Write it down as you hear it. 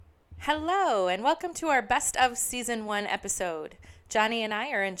Hello, and welcome to our Best of Season 1 episode. Johnny and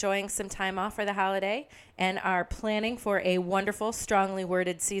I are enjoying some time off for the holiday and are planning for a wonderful, strongly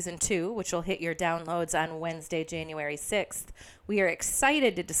worded Season 2, which will hit your downloads on Wednesday, January 6th. We are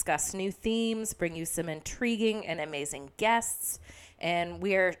excited to discuss new themes, bring you some intriguing and amazing guests, and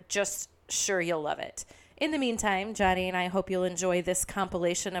we are just sure you'll love it. In the meantime, Johnny and I hope you'll enjoy this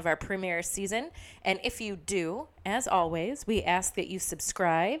compilation of our premiere season. And if you do, as always, we ask that you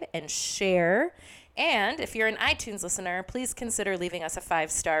subscribe and share. And if you're an iTunes listener, please consider leaving us a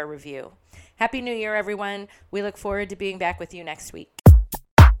 5-star review. Happy New Year, everyone. We look forward to being back with you next week.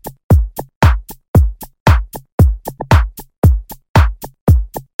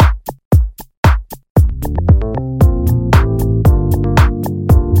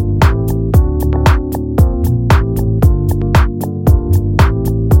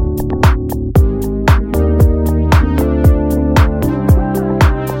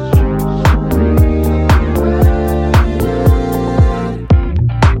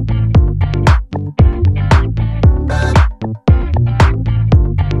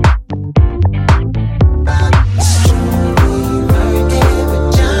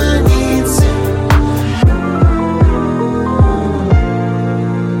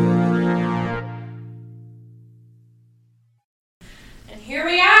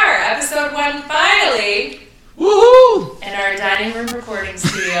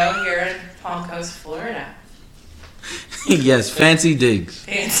 Yes, fancy digs.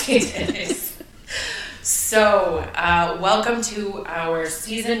 Fancy digs. So, welcome to our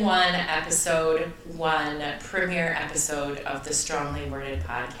Season 1, Episode 1, premiere episode of the Strongly Worded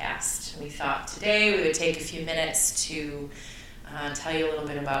podcast. We thought today we would take a few minutes to tell you a little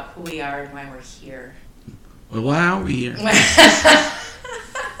bit about who we are and why we're here. Well, why are we here?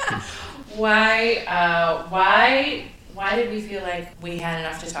 Why did we feel like we had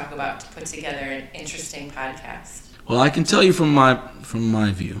enough to talk about to put together an interesting podcast? Well, I can tell you from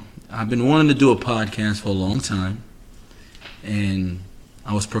my view, I've been wanting to do a podcast for a long time, and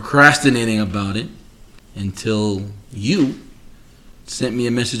I was procrastinating about it until you sent me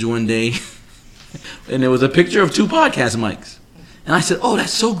a message one day, and there was a picture of 2 podcast mics, and I said, "Oh,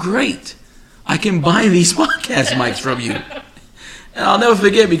 that's so great! I can buy these podcast mics from you." And I'll never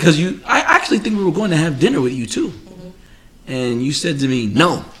forget because I actually think we were going to have dinner with you too, and you said to me,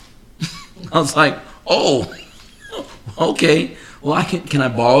 "No." I was like, "Oh. Okay, well, can I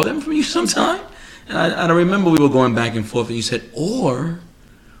borrow them from you sometime?" And I remember we were going back and forth, and you said, "Or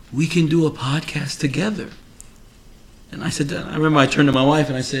we can do a podcast together." And I said, I remember I turned to my wife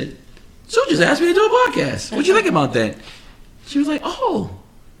and I said, "So just asked me to do a podcast. What'd you think about that?" She was like, "Oh,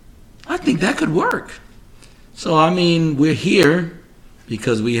 I think that could work." So, I mean, we're here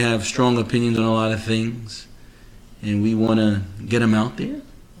because we have strong opinions on a lot of things, and we want to get them out there.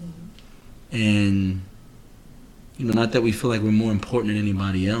 And not that we feel like we're more important than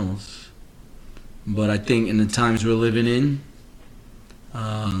anybody else, but I think in the times we're living in,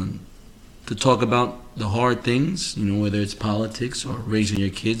 to talk about the hard things, whether it's politics or raising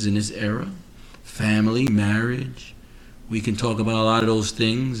your kids in this era, family, marriage, we can talk about a lot of those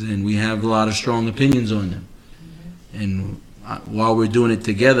things, and we have a lot of strong opinions on them. And while we're doing it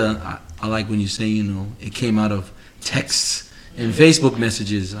together, I like when you say, it came out of texts and Facebook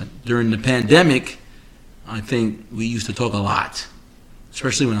messages. During the pandemic, I think we used to talk a lot,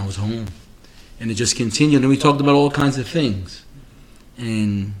 especially when I was home. And it just continued, and we talked about all kinds of things.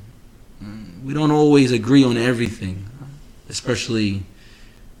 And we don't always agree on everything, especially,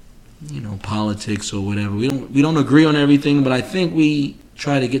 politics or whatever. We don't agree on everything, but I think we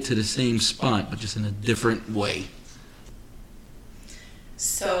try to get to the same spot, but just in a different way.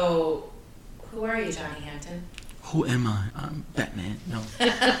 So, who are you, Johnny Hampton? Who am I? I'm Batman. No.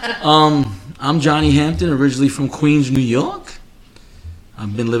 I'm Johnny Hampton, originally from Queens, New York.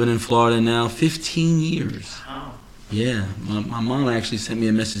 I've been living in Florida now 15 years. Wow. Yeah. My mom actually sent me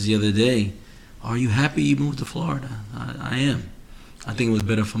a message the other day. "Are you happy you moved to Florida?" I am. I think it was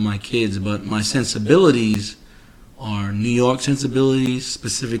better for my kids, but my sensibilities are New York sensibilities,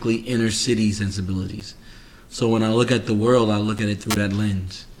 specifically inner city sensibilities. So when I look at the world, I look at it through that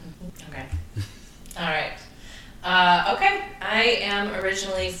lens. Okay. All right. Okay, I am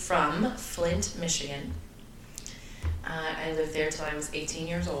originally from Flint, Michigan. I lived there till I was 18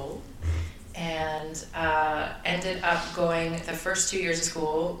 years old, and ended up going the first 2 years of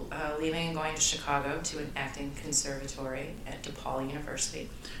school, leaving and going to Chicago to an acting conservatory at DePaul University.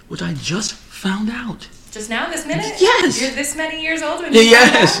 Which I just found out. Just now, this minute? Yes. You're this many years old when you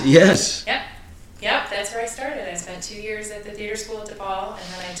found out? Yes. Yep, that's where I started. I spent 2 years at the theater school at DePaul,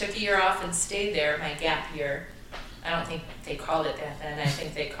 and then I took a year off and stayed there, my gap year. I don't think they called it that then. I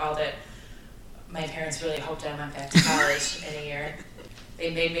think they called it, my parents really hoped I went back to college in a year. They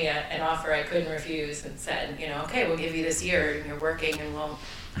made me an offer I couldn't refuse and said, okay, we'll give you this year and you're working and we'll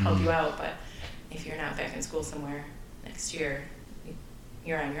help you out, but if you're not back in school somewhere next year,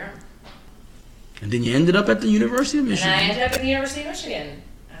 you're on your own. And then you ended up at the University of Michigan. And I ended up at the University of Michigan.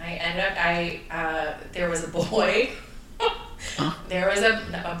 There was a boy. Huh? There was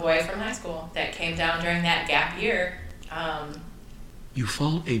a boy from high school that came down during that gap year. You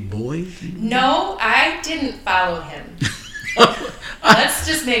followed a boy? No, I didn't follow him. Let's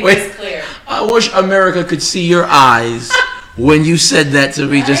just make this clear. I wish America could see your eyes when you said that to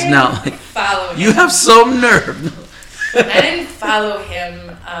me just now. Like, follow him. You have some nerve. I didn't follow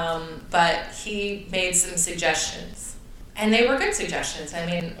him, but he made some suggestions. And they were good suggestions. I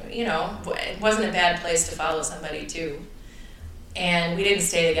mean, it wasn't a bad place to follow somebody, too. And we didn't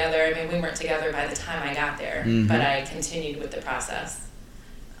stay together. I mean, we weren't together by the time I got there, but I continued with the process.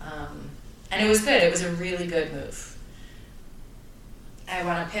 And it was good. It was a really good move. I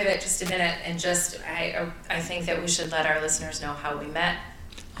want to pivot just a minute and I think that we should let our listeners know how we met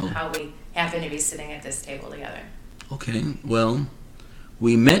and how we happen to be sitting at this table together. Okay, well,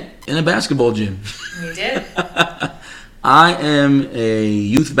 we met in a basketball gym. We did. I am a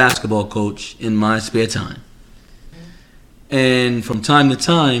youth basketball coach in my spare time. And from time to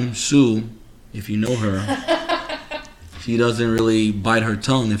time, Sue, if you know her, she doesn't really bite her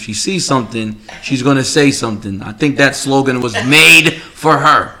tongue. If she sees something, she's going to say something. I think that slogan was made for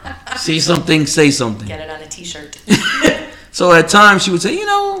her. See something, say something. Get it on a t-shirt. So at times she would say,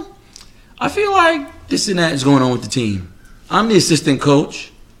 I feel like this and that is going on with the team. I'm the assistant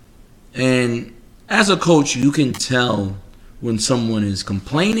coach. And as a coach, you can tell when someone is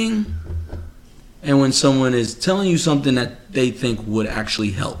complaining and when someone is telling you something that they think would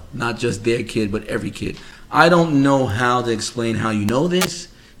actually help. Not just their kid, but every kid. I don't know how to explain how you know this.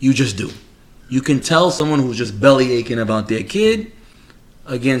 You just do. You can tell someone who's just belly aching about their kid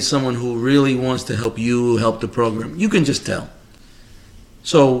against someone who really wants to help you, help the program. You can just tell.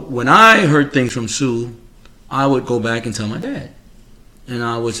 So when I heard things from Sue, I would go back and tell my dad. And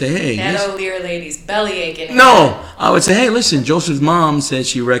I would say, hey. That O'Lear lady's belly aching. No. I would say, hey, listen, Joseph's mom said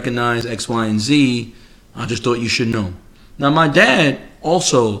she recognized X, Y, and Z. I just thought you should know. Now, my dad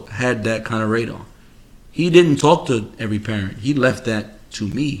also had that kind of radar. He didn't talk to every parent. He left that to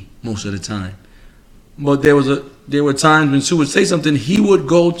me most of the time. But there were times when Sue would say something, he would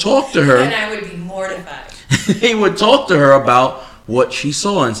go talk to her. And I would be mortified. He would talk to her about what she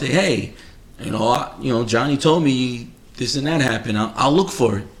saw and say, hey, Johnny told me this and that happened. I'll look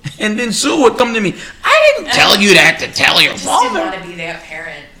for it. And then Sue would come to me, I didn't tell you that to tell your father. I just didn't want to be that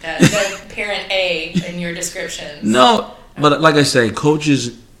parent, the parent A in your descriptions. No, but like I say,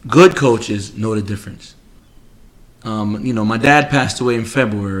 good coaches know the difference. My dad passed away in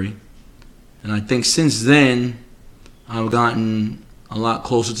February, and I think since then, I've gotten a lot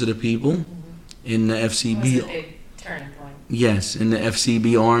closer to the people in the FCB. It was a big turning point. Yes, in the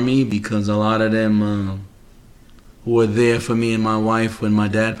FCB Army, because a lot of them who were there for me and my wife when my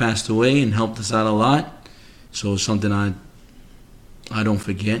dad passed away and helped us out a lot. So it's something I don't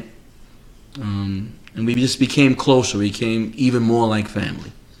forget. And we just became closer. We became even more like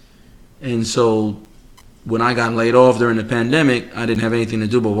family. And so when I got laid off during the pandemic, I didn't have anything to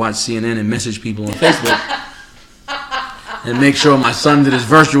do but watch CNN and message people on Facebook and make sure my son did his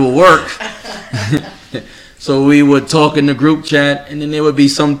virtual work. So we would talk in the group chat, and then there would be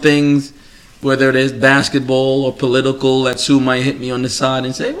some things, whether it is basketball or political, that Sue might hit me on the side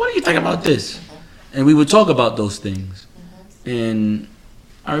and say, what do you think about this? And we would talk about those things. And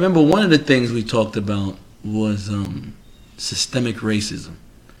I remember one of the things we talked about was systemic racism.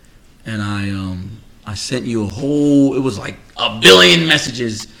 And I sent you it was like a billion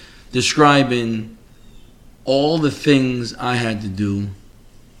messages describing all the things I had to do.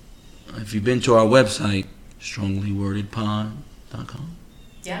 If you've been to our website, stronglywordedpod.com.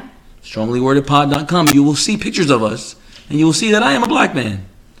 Yeah. Stronglywordedpod.com, you will see pictures of us, and you will see that I am a black man.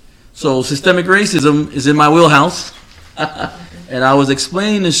 So systemic racism is in my wheelhouse. And I was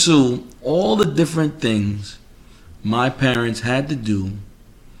explaining to Sue all the different things my parents had to do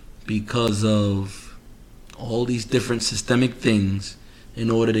because of all these different systemic things in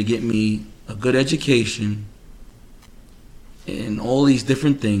order to get me a good education and all these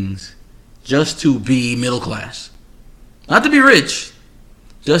different things just to be middle class. Not to be rich,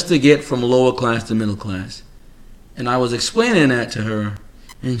 just to get from lower class to middle class. And I was explaining that to her,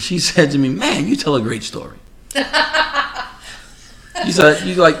 and she said to me, man, you tell a great story. She said,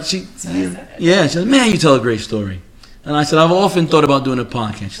 she said, man, you tell a great story. And I said, I've often thought about doing a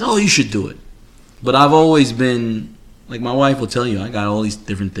podcast. She said, oh, you should do it. But I've always been like my wife will tell you, I got all these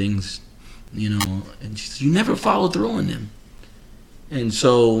different things, and she says, you never follow through on them. And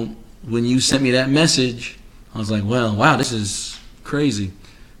so when you sent me that message, I was like, well, wow, this is crazy.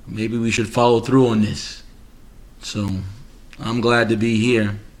 Maybe we should follow through on this. So I'm glad to be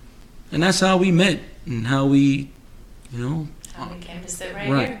here. And that's how we met and how we, How we came to sit right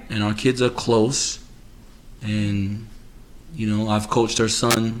here. And our kids are close. And, I've coached her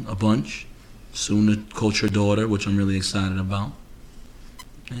son a bunch. Soon to coach her daughter, which I'm really excited about.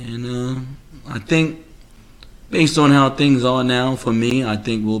 And I think, based on how things are now for me, I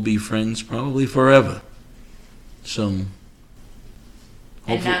think we'll be friends probably forever. So...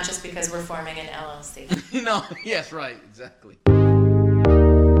 And not just because we're forming an LLC. Yes, right, exactly.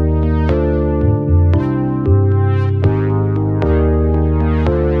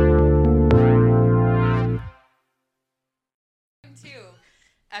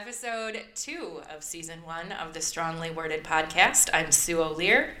 Episode 2 of Season 1 of the Strongly Worded Podcast. I'm Sue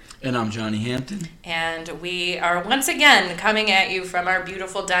O'Lear. And I'm Johnny Hampton. And we are once again coming at you from our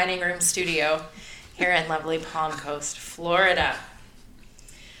beautiful dining room studio here in lovely Palm Coast, Florida.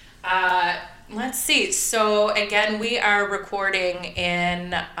 Let's see. So again, we are recording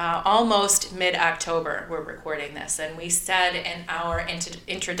in almost mid-October. We're recording this, and we said in our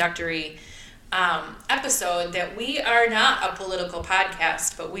introductory episode that we are not a political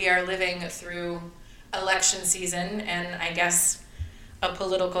podcast, but we are living through election season and I guess a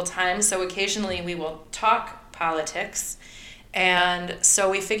political time. So occasionally we will talk politics, and so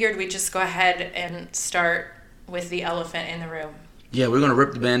we figured we'd just go ahead and start with the elephant in the room. Yeah, we're going to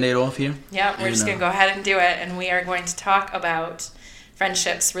rip the Band-Aid off here. Yeah, we're just going to go ahead and do it. And we are going to talk about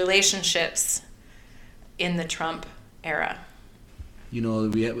friendships, relationships in the Trump era.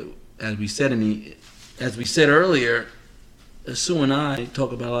 As we said earlier, Sue and I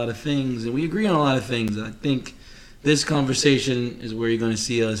talk about a lot of things, and we agree on a lot of things. I think this conversation is where you're going to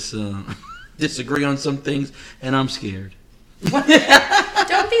see us disagree on some things, and I'm scared. What?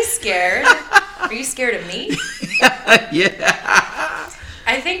 Don't be scared. Are you scared of me? Yeah.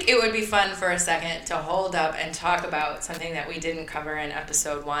 I think it would be fun for a second to hold up and talk about something that we didn't cover in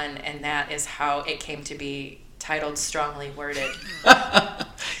episode 1, and that is how it came to be titled Strongly Worded.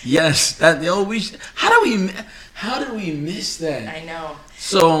 Yes. How did we miss that? I know.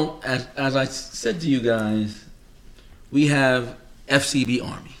 So, as I said to you guys, we have FCB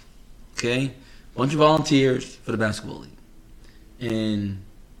Army, okay? Bunch of volunteers for the basketball league. And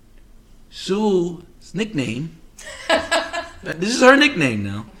Sue's nickname, this is her nickname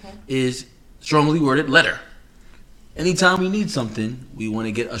now, is Strongly Worded Letter. Anytime we need something, we want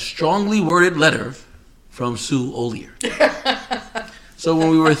to get a strongly worded letter from Sue O'Lear. So when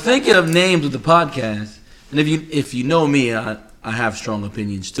we were thinking of names of the podcast, and if you know me, I have strong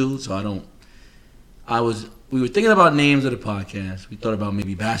opinions too, so we were thinking about names of the podcast. We thought about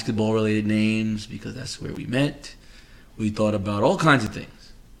maybe basketball related names because that's where we met. We thought about all kinds of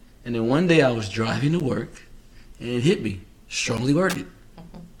things. And then one day I was driving to work and it hit me, strongly worded.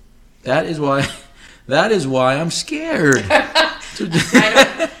 That is why I'm scared.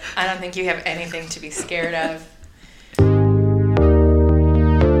 I don't think you have anything to be scared of.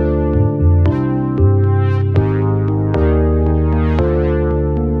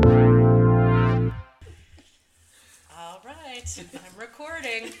 All right, I'm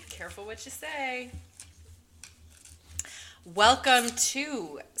recording. Careful what you say. Welcome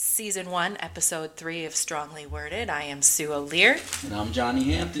to Season 1, Episode 3 of Strongly Worded. I am Sue O'Lear. And I'm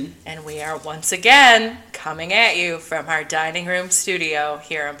Johnny Hampton. And we are once again coming at you from our dining room studio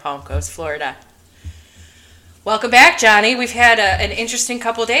here in Palm Coast, Florida. Welcome back, Johnny. We've had an interesting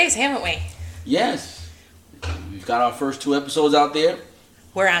couple days, haven't we? Yes. We've got our first 2 episodes out there.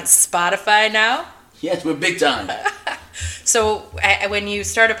 We're on Spotify now. Yes, we're big time. So when you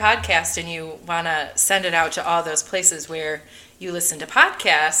start a podcast and you want to send it out to all those places where you listen to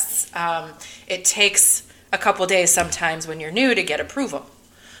podcasts, it takes a couple days sometimes when you're new to get approval.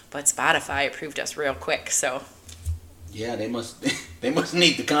 But Spotify approved us real quick, so. Yeah, they must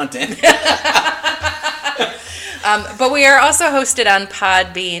need the content. But we are also hosted on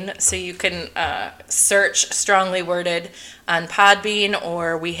Podbean, so you can search Strongly Worded on Podbean,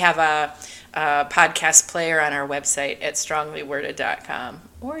 or we have a podcast player on our website at stronglyworded.com,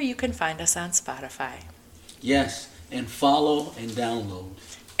 or you can find us on Spotify. Yes, and follow and download.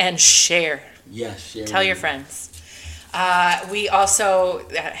 And share. Yes, share. Tell your friends. We also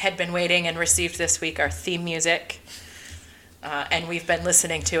had been waiting and received this week our theme music, and we've been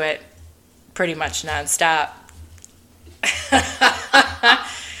listening to it pretty much nonstop.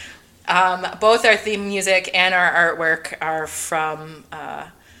 Both our theme music and our artwork are from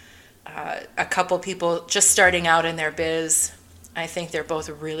a couple people just starting out in their biz. I think they're both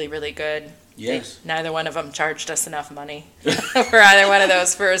really, really good. Yes. Neither one of them charged us enough money for either one of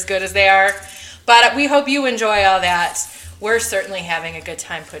those for as good as they are. But we hope you enjoy all that. We're certainly having a good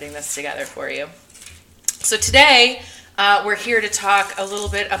time putting this together for you. So today, we're here to talk a little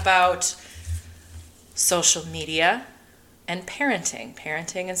bit about social media and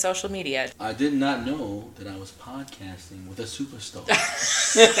parenting and social media. I did not know that I was podcasting with a superstar.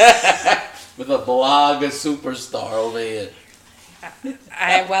 With a blogger superstar over here.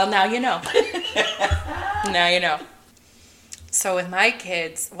 Well, now you know. Now you know. So with my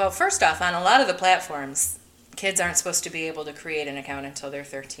kids, well, first off, on a lot of the platforms, kids aren't supposed to be able to create an account until they're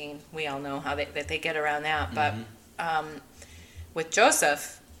 13. We all know how that they get around that. But with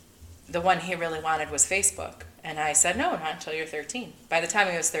Joseph, the one he really wanted was Facebook. And I said, no, not until you're 13. By the time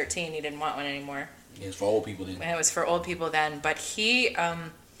he was 13, he didn't want one anymore. Yeah, it's for old people then. It was for old people then. But he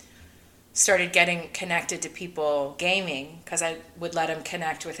started getting connected to people gaming because I would let him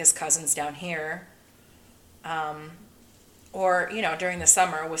connect with his cousins down here. Or, during the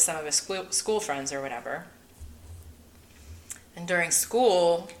summer with some of his school friends or whatever. And during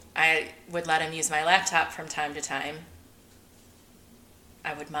school, I would let him use my laptop from time to time.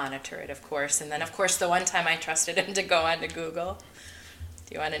 I would monitor it, of course. And then, of course, the one time I trusted him to go on to Google.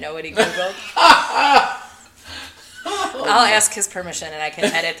 Do you want to know what he Googled? I'll ask his permission, and I can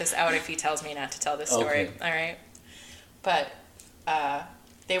edit this out if he tells me not to tell this story. Okay. All right? But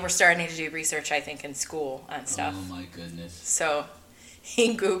they were starting to do research, I think, in school on stuff. Oh, my goodness. So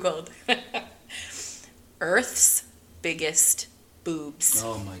he Googled Earth's biggest boobs.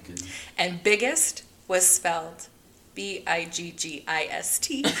 Oh, my goodness. And biggest was spelled Biggist.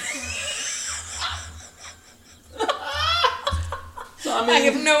 So, I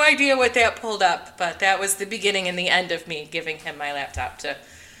have no idea what that pulled up, but that was the beginning and the end of me giving him my laptop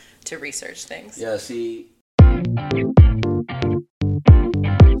to research things. Yeah, see.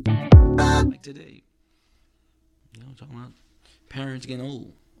 Like today, talking about parents getting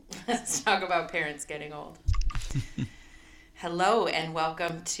old. Let's talk about parents getting old. Hello and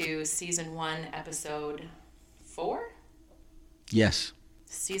welcome to Season 1, Episode 4? Yes.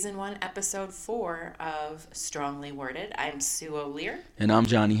 Season 1, Episode 4 of Strongly Worded. I'm Sue O'Lear. And I'm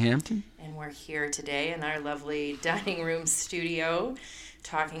Johnny Hampton. And we're here today in our lovely dining room studio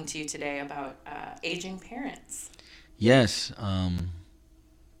talking to you today about aging parents. Yes. A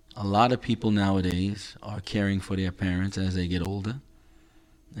lot of people nowadays are caring for their parents as they get older.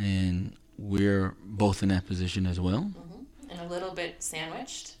 And we're both in that position as well. Mm-hmm. And a little bit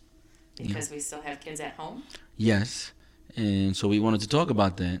sandwiched because we still have kids at home. Yes. And so we wanted to talk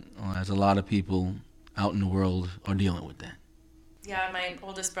about that, as a lot of people out in the world are dealing with that. Yeah, my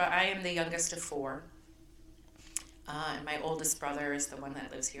oldest brother, I am the youngest of 4. And my oldest brother is the one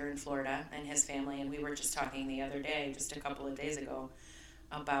that lives here in Florida and his family. And we were just talking the other day, just a couple of days ago,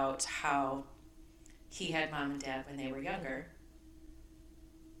 about how he had mom and dad when they were younger.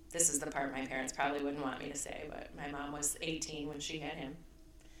 This is the part my parents probably wouldn't want me to say, but my mom was 18 when she had him.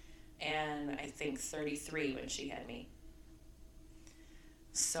 And I think 33 when she had me.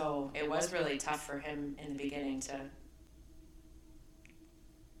 So it was really tough for him in the beginning to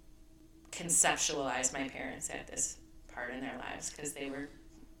conceptualize my parents at this part in their lives because they were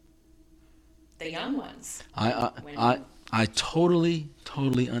the young ones. I totally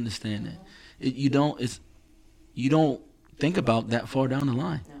understand that. You don't think about that far down the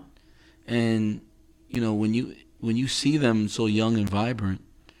line. No. And when you see them so young and vibrant,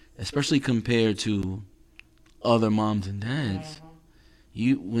 especially compared to other moms and dads,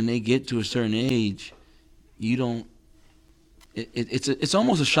 when they get to a certain age, it's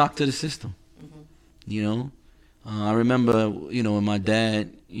almost a shock to the system. I remember when my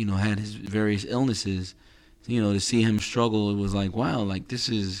dad had his various illnesses, to see him struggle, it was like, wow, like this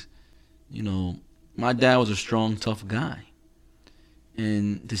is, my dad was a strong, tough guy,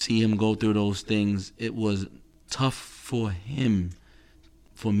 and to see him go through those things, it was tough for him,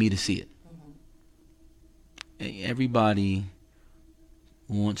 for me to see it. Everybody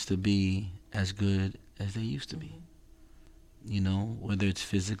wants to be as good as they used to be, whether it's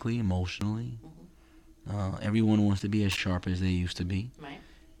physically, emotionally. Everyone wants to be as sharp as they used to be. Right.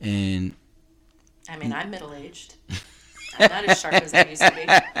 And I mean, I'm middle-aged. I'm not as sharp as I used to be.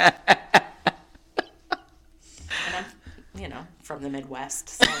 And I'm, from the Midwest.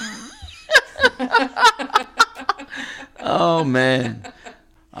 So. Oh, man.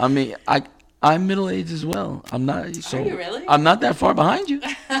 I mean, I'm middle-aged as well. I'm not. So Are you really? I'm not that far behind you.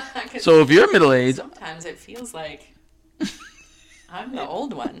 So if you're middle-aged, sometimes it feels like I'm the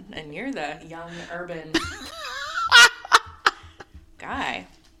old one and you're the young urban guy.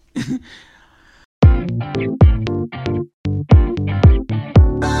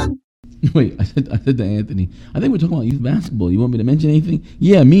 Wait, I said to Anthony, I think we're talking about youth basketball. You want me to mention anything?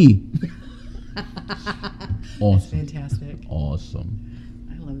 Yeah, me. Awesome. Fantastic. Awesome.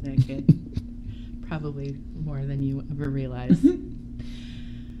 I love that kid. Probably more than you ever realize. All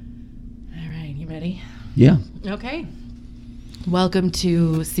right, you ready? Yeah. Okay. Welcome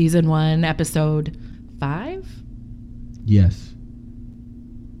to season 1, episode 5. Yes.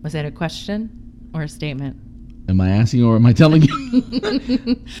 Was that a question or a statement? Am I asking or am I telling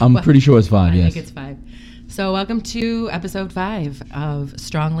you? I'm pretty sure it's 5, yes. I think it's 5. So welcome to episode 5 of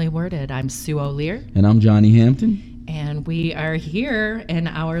Strongly Worded. I'm Sue O'Lear. And I'm Johnny Hampton. And we are here in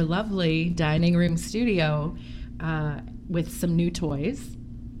our lovely dining room studio with some new toys.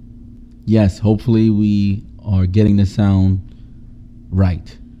 Yes, hopefully we are getting the sound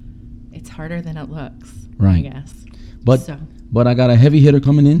right. It's harder than it looks, Right. I guess. But I got a heavy hitter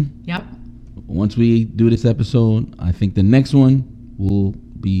coming in. Yep. Once we do this episode, I think the next one will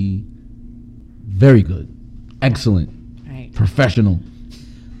be very good. Excellent. Right. Professional.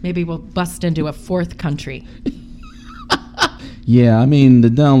 Maybe we'll bust into a 4th country. Yeah, I mean, the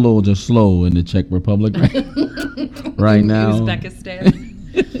downloads are slow in the Czech Republic right now. Uzbekistan.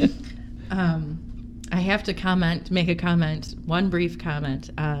 I have to make a comment, one brief comment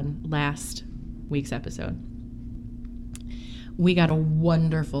on last week's episode. We got a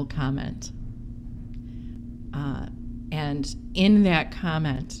wonderful comment. And in that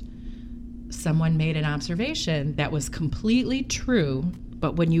comment, someone made an observation that was completely true,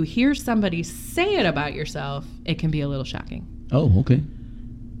 but when you hear somebody say it about yourself, it can be a little shocking. Oh, okay.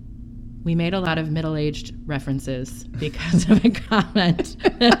 We made a lot of middle-aged references because of a comment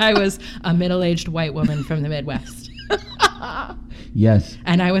that I was a middle-aged white woman from the Midwest. Yes.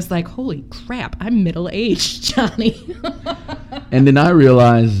 And I was like, holy crap, I'm middle-aged, Johnny. And then I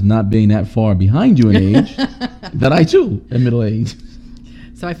realized, not being that far behind you in age, that I too am middle-aged.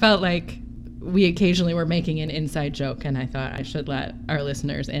 So I felt like we occasionally were making an inside joke, and I thought I should let our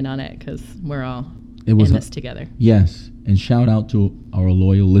listeners in on it because we're all in this together. Yes. And shout out to our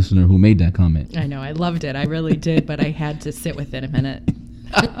loyal listener who made that comment. I know. I loved it. I really did, but I had to sit with it a minute.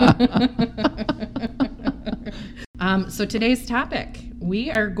 So today's topic, we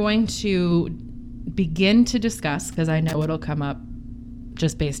are going to begin to discuss, because I know it'll come up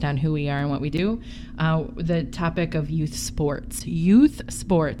just based on who we are and what we do, the topic of youth sports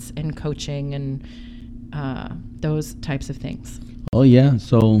and coaching and those types of things. Oh, yeah.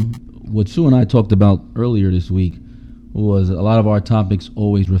 So what Sue and I talked about earlier this week was a lot of our topics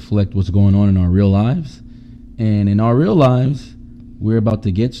always reflect what's going on in our real lives. And in our real lives, we're about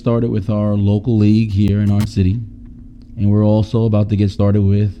to get started with our local league here in our city. And we're also about to get started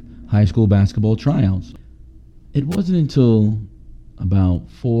with high school basketball tryouts. It wasn't until about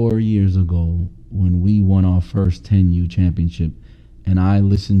 4 years ago when we won our first 10U championship and I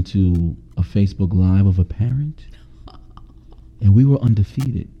listened to a Facebook Live of a parent and we were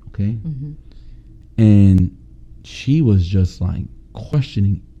undefeated, okay? Mm-hmm. And she was just like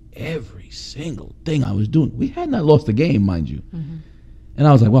questioning every single thing I was doing. We had not lost the game, mind you. Mm-hmm. And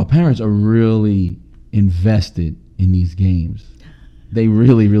I was like, wow, parents are really invested in these games. They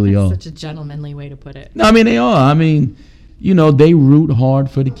really, really are. Such a gentlemanly way to put it. No, I mean, they are. I mean, you know, they root hard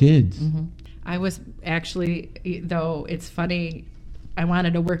for the kids. Mm-hmm. I was actually, though it's funny, I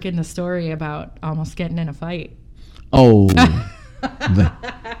wanted to work in the story about almost getting in a fight. Oh.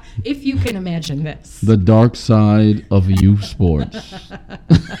 If you can imagine this. The dark side of youth sports.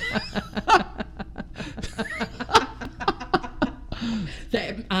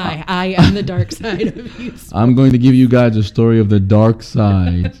 I am the dark side of youth sports. I'm going to give you guys a story of the dark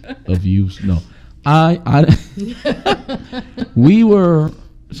side of youth. No. We were,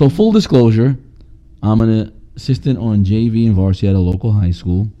 so full disclosure, I'm an assistant on JV and varsity at a local high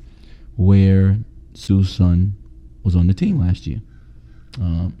school where Sue's son was on the team last year.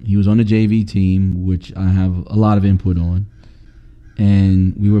 He was on the JV team, which I have a lot of input on.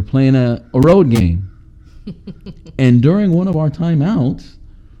 And we were playing a road game. And during one of our timeouts,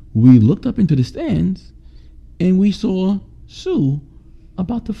 we looked up into the stands and we saw Sue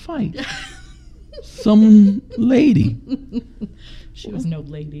about to fight some lady. She was no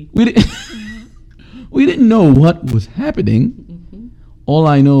lady. We didn't know what was happening. Mm-hmm. All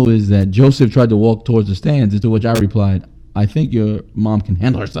I know is that Joseph tried to walk towards the stands, to which I replied, I think your mom can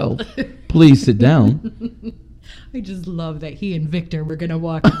handle herself. Please sit down. I just love that he and Victor were going to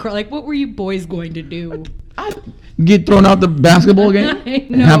walk across. Like, what were you boys going to do? Get thrown out the basketball game I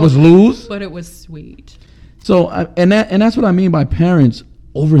and have us lose? But it was sweet. So, and that's what I mean by parents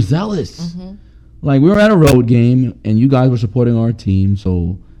overzealous. Mm-hmm. Like, we were at a road game, and you guys were supporting our team,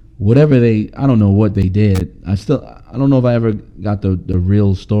 so whatever I don't know what they did. I don't know if I ever got the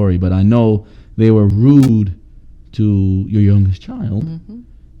real story, but I know they were rude to your youngest child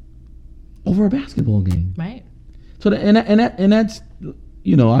over a basketball game. Right. So and that's,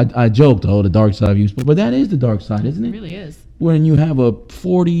 I joked, the dark side of youth, but that is the dark side, isn't it? It really is. When you have a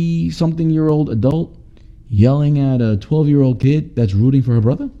 40-something-year-old adult yelling at a 12-year-old kid that's rooting for her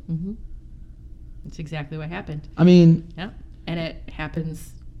brother. Mm-hmm. That's exactly what happened. I mean, yeah, and it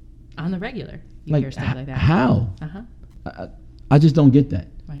happens on the regular. You like hear stuff like that. How? I just don't get that.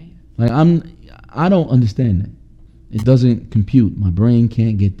 Right. Like I don't understand that. It doesn't compute. My brain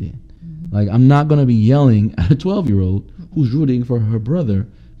can't get there. Mm-hmm. Like, I'm not gonna be yelling at a 12-year-old who's rooting for her brother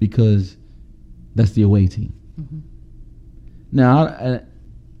because that's the away team. Mm-hmm. Now,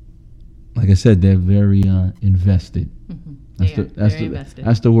 like I said, they're very invested. Mm-hmm.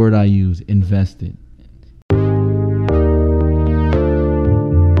 That's the word I use, invested.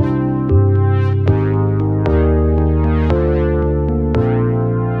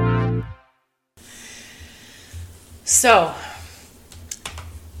 So,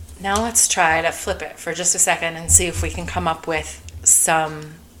 now let's try to flip it for just a second and see if we can come up with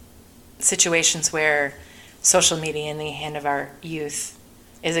some situations where social media in the hand of our youth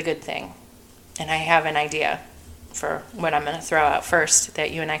is a good thing. And I have an idea for what I'm going to throw out first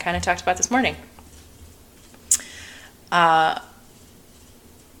that you and I kind of talked about this morning.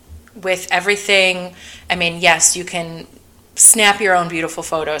 With everything, I mean, yes, you can snap your own beautiful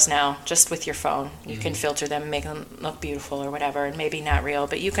photos now just with your phone. You can filter them, make them look beautiful or whatever, and maybe not real,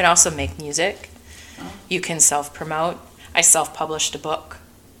 but you can also make music. You can self-promote. I self-published a book,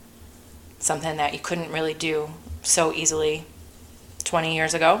 something that you couldn't really do so easily 20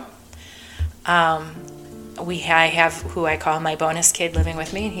 years ago. I have who I call my bonus kid living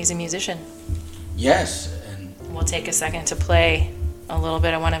with me, and he's a musician. Yes. And we'll take a second to play a little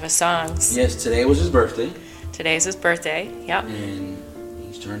bit of one of his songs. Yes, today was his birthday. Today's his birthday, yep. And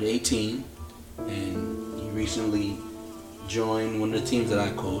he's turned 18, and he recently joined one of the teams that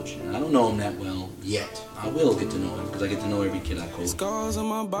I coach. And I don't know him that well yet. I will get to know him because I get to know every kid I coach. Scars on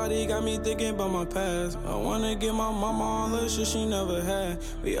my body got me thinking about my past. I wanna give my mama all the shit she never had.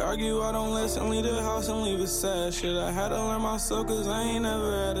 We argue, I don't listen, leave the house and leave it sad. Shit, I had to learn myself cause I ain't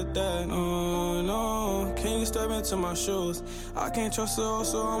never had a dad. No, can you step into my shoes? I can't trust her,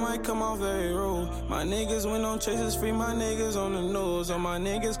 so I might come off very rude. My niggas went on chases, free my niggas on the news. All my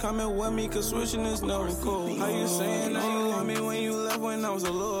niggas coming with me cause switching is never cool. How you saying that you love me when you left when I was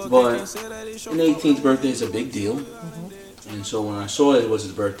a little? But an 18th birthday is a big deal. And so when I saw it was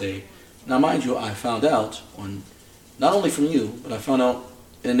his birthday, now mind you, I found out on, not only from you, but I found out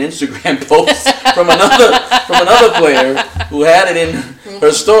in an Instagram post from another player who had it in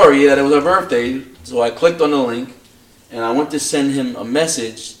her story that it was her birthday. So I clicked on the link and I went to send him a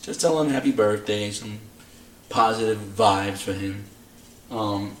message, just tell him happy birthday, some positive vibes for him.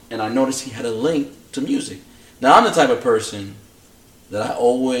 And I noticed he had a link to music. Now I'm the type of person that I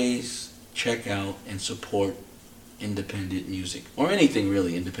always check out and support independent music or anything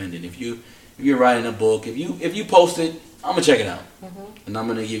really independent. If you're writing a book, if you post it, I'm gonna check it out, and I'm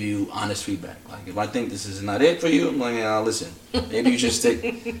gonna give you honest feedback. Like if I think this is not it for you, I'm like, listen, maybe you should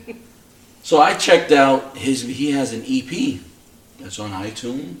stick. So I checked out he has an EP that's on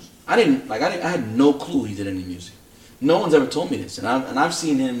iTunes. I had no clue he did any music. No one's ever told me this, and I've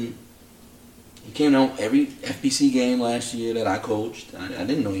seen him. He came out every FBC game last year that I coached. I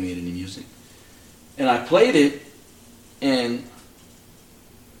didn't know he made any music. And I played it, and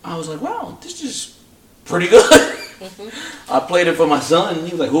I was like, wow, this is pretty good. I played it for my son, and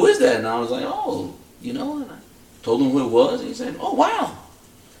he was like, who is that? And I was like, oh, and I told him who it was, and he said, oh, wow.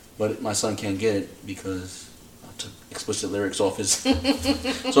 But my son can't get it because I took explicit lyrics off his.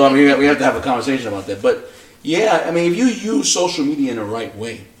 So, I mean, we have to have a conversation about that. But, yeah, I mean, if you use social media in the right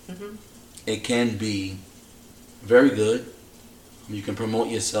way, it can be very good. You can promote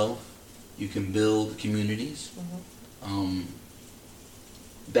yourself. You can build communities.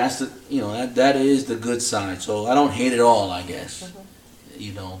 That's that is the good side. So I don't hate it all, I guess.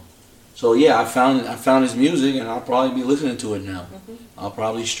 So yeah, I found his music, and I'll probably be listening to it now. I'll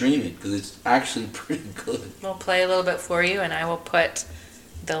probably stream it because it's actually pretty good. We'll play a little bit for you, and I will put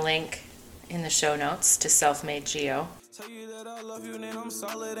the link in the show notes to Self-Made Geo. tell you that I love you, then I'm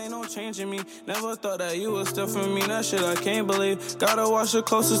solid, ain't no changing me. Never thought that you was still for me, that shit I can't believe. Gotta watch the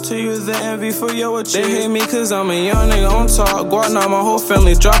closest to you, the envy for your achieve. They hate me cause I'm a young nigga on top. Guap now, my whole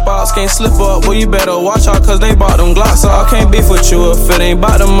family dropouts. Can't slip up, well you better watch out cause they bought them Glocks out. I can't beef with you if it ain't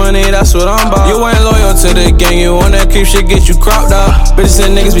about the money, that's what I'm about. You ain't loyal to the gang, you want that creep shit, get you cropped out. Bitches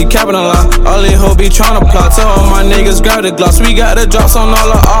and niggas be capping a lot, all they hoe be tryna plot. Tell all my niggas grab the gloss, we got the drops on all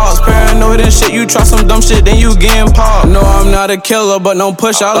the odds. Paranoid and shit, you try some dumb shit, then you getting popped. No, I'm not a killer, but don't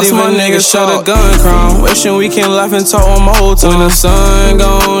push, I'll leave my niggas shut a gun crown. Wishing we can laugh and talk one more time. When the sun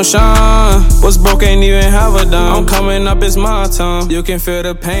gon' shine, what's broke ain't even have a dime. I'm coming up, it's my time. You can feel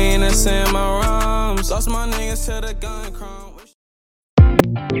the pain that's in my rhymes. Lost my niggas to the gun crown.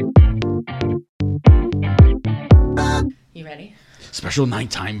 You ready? Special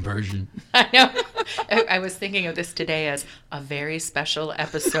nighttime version. I know. I was thinking of this today as a very special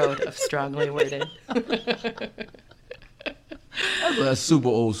episode of Strongly Worded. That's super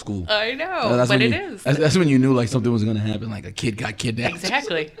old school. I know, but it is. That's when you knew like something was gonna happen, like a kid got kidnapped.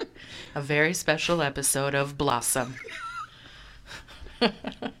 Exactly. A very special episode of Blossom. I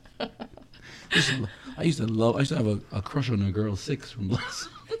used to have a crush on a girl 6 from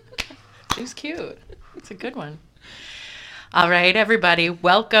Blossom. She's cute. It's a good one. All right, everybody.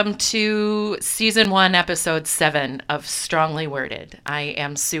 Welcome to Season 1, Episode 7 of Strongly Worded. I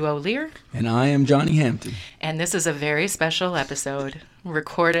am Sue O'Lear. And I am Johnny Hampton. And this is a very special episode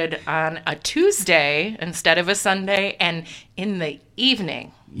recorded on a Tuesday instead of a Sunday and in the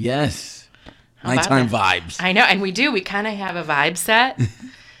evening. Yes. Nighttime vibes. I know, and we do. We kind of have a vibe set.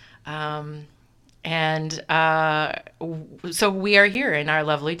 So we are here in our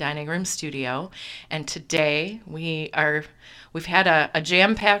lovely dining room studio, and today we've had a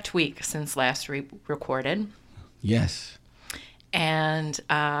jam-packed week since last recorded. Yes. And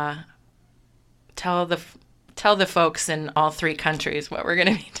tell the folks in all 3 countries what we're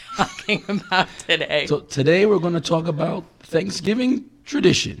going to be talking about today. So today we're going to talk about Thanksgiving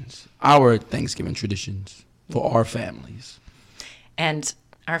traditions, our Thanksgiving traditions for our families. And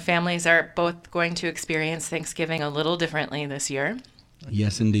our families are both going to experience Thanksgiving a little differently this year.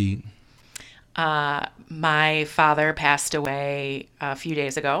 Yes, indeed. My father passed away a few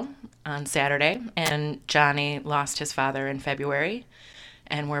days ago on Saturday, and Johnny lost his father in February,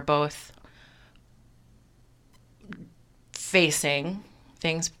 and we're both facing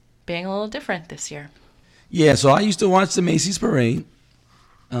things being a little different this year. Yeah, so I used to watch the Macy's Parade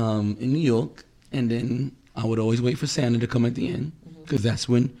in New York, and then I would always wait for Santa to come at the end, because that's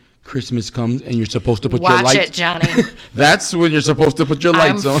when Christmas comes and you're supposed to put your lights. Watch it, Johnny. That's when you're supposed to put your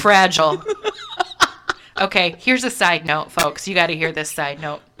lights on. I'm fragile. Okay, here's a side note, folks. You got to hear this side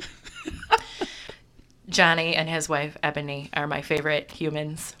note. Johnny and his wife, Ebony, are my favorite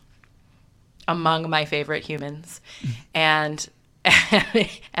humans, among my favorite humans. And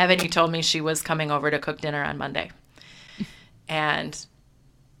Ebony told me she was coming over to cook dinner on Monday. And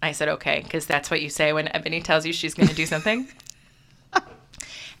I said, okay, because that's what you say when Ebony tells you she's going to do something.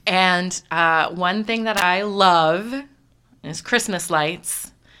 And one thing that I love is Christmas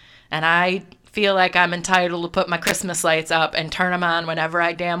lights. And I feel like I'm entitled to put my Christmas lights up and turn them on whenever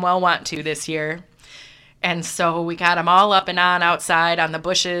I damn well want to this year. And so we got them all up and on outside on the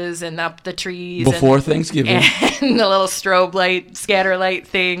bushes and up the trees. Before Thanksgiving. And the little strobe light, scatter light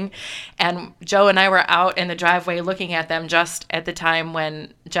thing. And Joe and I were out in the driveway looking at them just at the time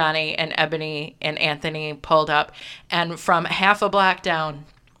when Johnny and Ebony and Anthony pulled up. And from half a block down,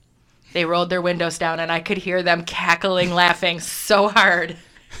 they rolled their windows down, and I could hear them cackling, laughing so hard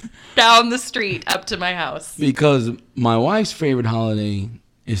down the street up to my house. Because my wife's favorite holiday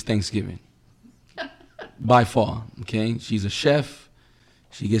is Thanksgiving. By far, okay? She's a chef.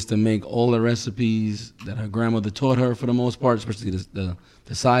 She gets to make all the recipes that her grandmother taught her for the most part, especially the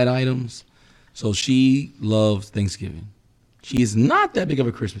side items. So she loves Thanksgiving. She is not that big of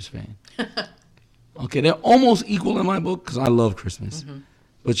a Christmas fan. Okay, they're almost equal in my book because I love Christmas. Mm-hmm.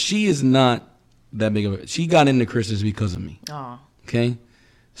 But she is not that big of a... She got into Christmas because of me. Aww. Okay?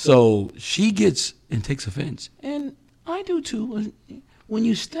 So she gets and takes offense. And I do too. When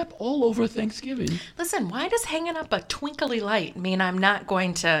you step all over Thanksgiving... Listen, why does hanging up a twinkly light mean I'm not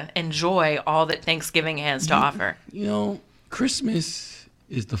going to enjoy all that Thanksgiving has to offer? You know, Christmas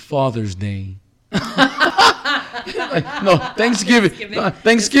is the Father's Day. No,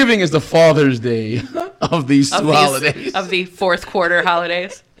 Thanksgiving is the Father's Day of these holidays. Of the fourth quarter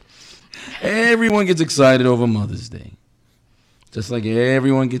holidays. Everyone gets excited over Mother's Day. Just like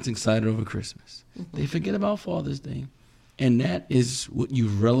everyone gets excited over Christmas. Mm-hmm. They forget about Father's Day. And that is what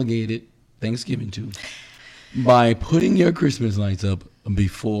you've relegated Thanksgiving to. By putting your Christmas lights up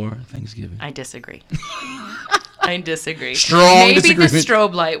before Thanksgiving. I disagree. I disagree. Strong Maybe disagreement. the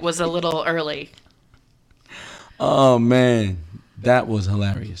strobe light was a little early. Oh, man. That was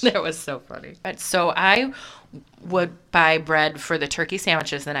hilarious. That was so funny. So I would buy bread for the turkey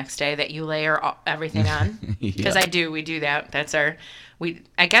sandwiches the next day that you layer everything on. Because Yeah. we do that.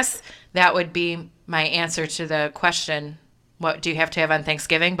 I guess that would be my answer to the question, what do you have to have on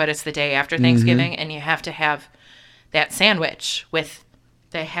Thanksgiving? But it's the day after Thanksgiving, and you have to have that sandwich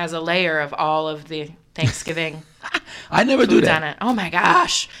that has a layer of all of the Thanksgiving I never do foods that. on it. Oh my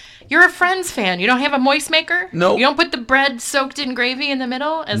gosh. You're a Friends fan. You don't have a moist maker? Nope. You don't put the bread soaked in gravy in the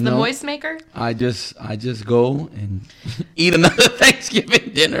middle as the Nope. moist maker? I just go and eat another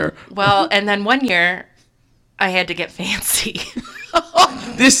Thanksgiving dinner. Well, and then one year I had to get fancy.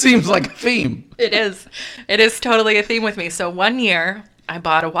 This seems like a theme. It is. It is totally a theme with me. So one year I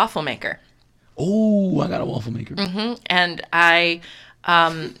bought a waffle maker. Oh, I got a waffle maker. And I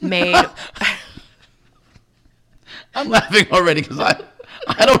made... I'm laughing already because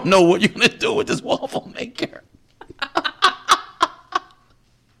I don't know what you're going to do with this waffle maker.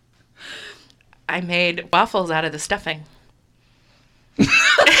 I made waffles out of the stuffing. It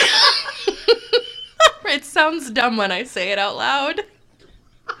sounds dumb when I say it out loud.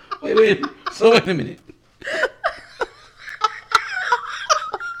 Wait. So wait a minute.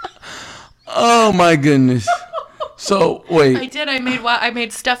 Oh my goodness. So I wait. did. I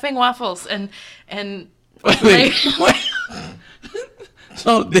made stuffing waffles and Wait.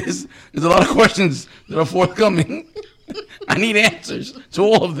 So there's a lot of questions that are forthcoming. I need answers to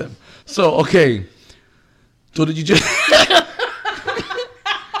all of them. So okay. So did you just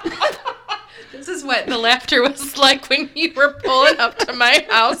This is what the laughter was like when you were pulling up to my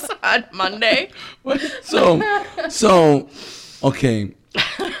house on Monday. So okay.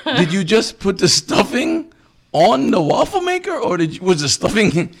 Did you just put the stuffing on the waffle maker, or was the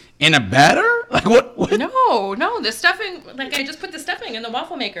stuffing in a batter? Like what? No, the stuffing, like I just put the stuffing in the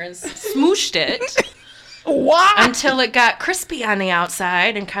waffle maker and smooshed it Why? until it got crispy on the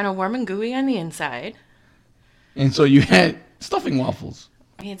outside and kind of warm and gooey on the inside. And so you had stuffing waffles.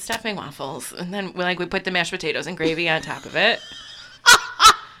 I made stuffing waffles, and then we put the mashed potatoes and gravy on top of it.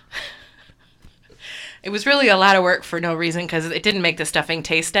 It was really a lot of work for no reason because it didn't make the stuffing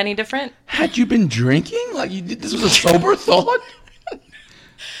taste any different. Had you been drinking? Like this was a sober thought?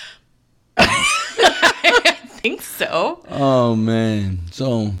 I think so. Oh man.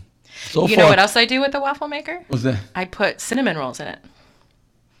 So You far. know what else I do with the waffle maker? What's that? I put cinnamon rolls in it.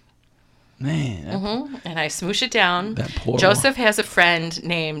 Man. that- And I smoosh it down. That poor Joseph has a friend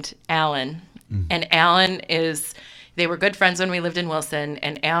named Alan. And Alan they were good friends when we lived in Wilson.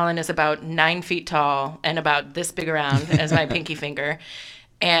 And Alan is about 9 feet tall and about this big around as my pinky finger.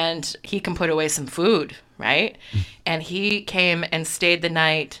 And he can put away some food, right? And he came and stayed the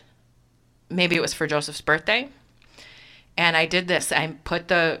night. Maybe it was for Joseph's birthday. And I did this. I put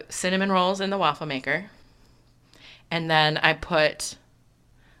the cinnamon rolls in the waffle maker. And then I put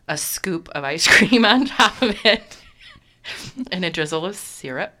a scoop of ice cream on top of it and a drizzle of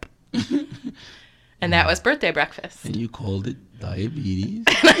syrup. And that was birthday breakfast. And you called it diabetes.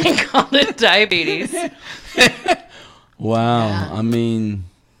 I called it diabetes. Wow. Yeah. I mean,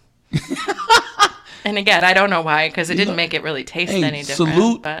 And again, I don't know why, because it didn't make it really taste hey, any different.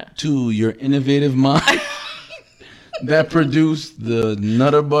 salute But to your innovative mind that produced the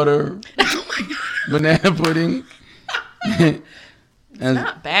Nutter Butter banana pudding. it's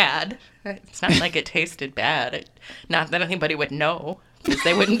not bad. It's not like it tasted bad. Not that anybody would know, because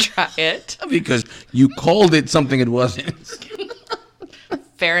they wouldn't try it. Because you called it something it wasn't.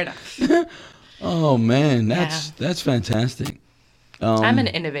 Fair enough. Oh man, that's fantastic. I'm an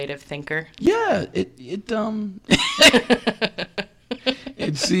innovative thinker. Yeah, it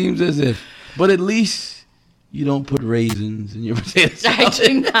it seems as if, but at least you don't put raisins in your potato I salad.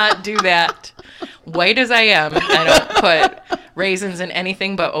 do not do that. White as I am, I don't put raisins in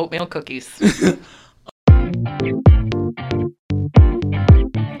anything but oatmeal cookies.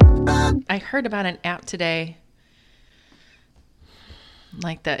 I heard about an app today,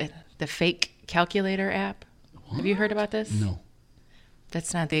 like the fake calculator app. Have you heard about this? No.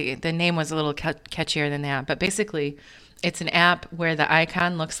 That's not the name was a little catchier than that, but basically it's an app where the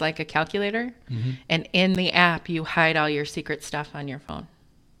icon looks like a calculator, and in the app you hide all your secret stuff on your phone.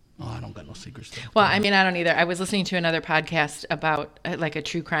 Oh, I don't got no secret stuff. Well, I mean, I don't either. I was listening to another podcast about like a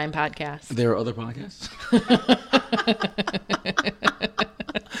true crime podcast. There are other podcasts.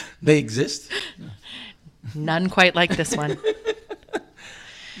 They exist. None quite like this one.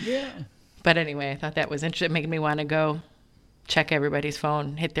 Yeah. But anyway, I thought that was interesting. It made me want to go check everybody's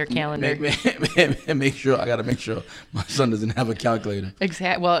phone, hit their calendar. Make sure my son doesn't have a calculator.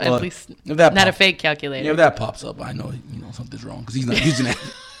 Exactly. Well, at least if that not a fake calculator. Yeah, if that pops up, I know something's wrong because he's not using that.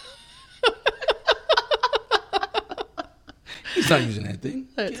 He's not using that thing.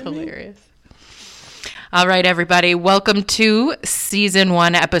 That's hilarious. All right, everybody. Welcome to Season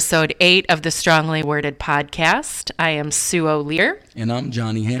 1, Episode 8 of the Strongly Worded Podcast. I am Sue O'Lear. And I'm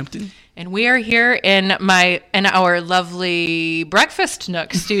Johnny Hampton. And we are here in our lovely Breakfast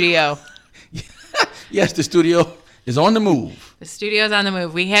Nook studio. Yes, the studio is on the move. The studio's on the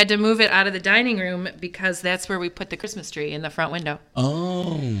move. We had to move it out of the dining room because that's where we put the Christmas tree, in the front window.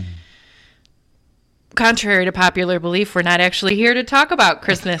 Oh. Contrary to popular belief, we're not actually here to talk about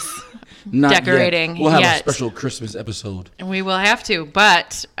Christmas decorating yet. We'll have yet. a special Christmas episode. And we will have to,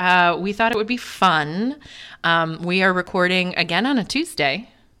 but we thought it would be fun. We are recording again on a Tuesday.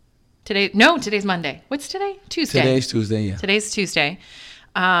 Today's Monday. What's today? Tuesday. Today's Tuesday, yeah. Today's Tuesday.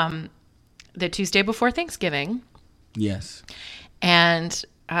 The Tuesday before Thanksgiving. Yes. And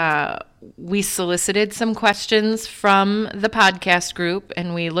we solicited some questions from the podcast group,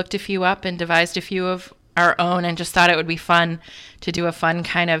 and we looked a few up and devised a few of our own, and just thought it would be fun to do a fun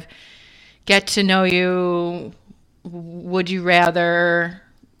kind of get to know you, would you rather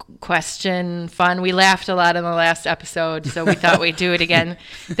question fun. We laughed a lot in the last episode, so we thought we'd do it again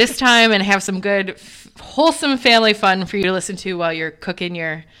this time and have some good, wholesome family fun for you to listen to while you're cooking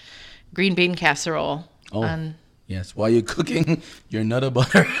your green bean casserole. Yes, while you're cooking your Nutter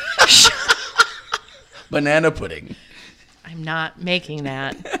Butter banana pudding. I'm not making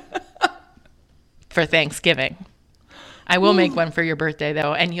that for Thanksgiving. I will make one for your birthday,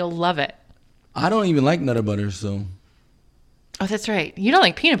 though, and you'll love it. I don't even like Nutter Butter, so. Oh, that's right. You don't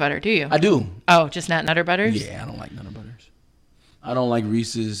like peanut butter, do you? I do. Oh, just not Nutter Butters? Yeah, I don't like Nutter Butters. I don't like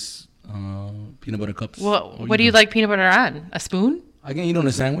Reese's peanut butter cups. Well, what do you like peanut butter on? A spoon? I can eat on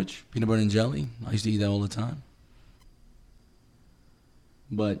a sandwich, peanut butter and jelly. I used to eat that all the time.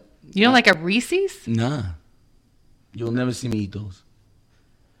 But you don't like a Reese's? Nah. You'll never see me eat those.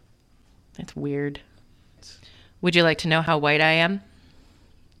 That's weird. Would you like to know how white I am?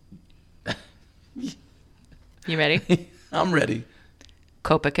 You ready? I'm ready.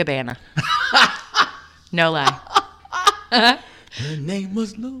 Copacabana. No lie. Her name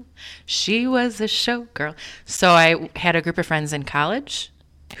was Lou. She was a showgirl. So I had a group of friends in college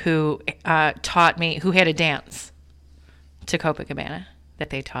who taught me, who had a dance to Copacabana that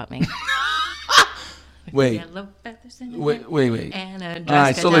they taught me. Wait. And a dress. All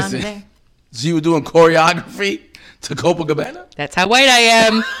right, so listen. So you were doing choreography to Copacabana? That's how white I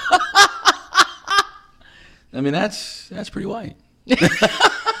am. I mean, that's pretty white.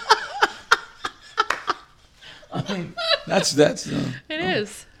 I mean, that's. It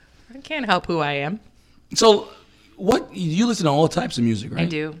is. I can't help who I am. So, you listen to all types of music, right? I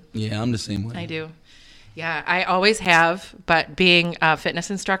do. Yeah, I'm the same way. I do. Yeah, I always have, but being a fitness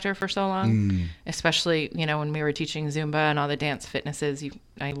instructor for so long, especially, when we were teaching Zumba and all the dance fitnesses,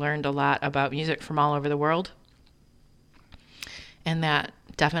 I learned a lot about music from all over the world. And that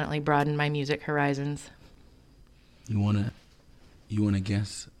definitely broadened my music horizons. You wanna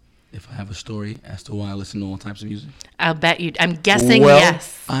guess if I have a story as to why I listen to all types of music? I'll bet you. I'm guessing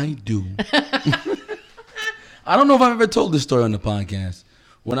yes. I do. I don't know if I've ever told this story on the podcast.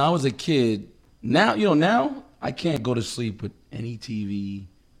 When I was a kid, now I can't go to sleep with any TV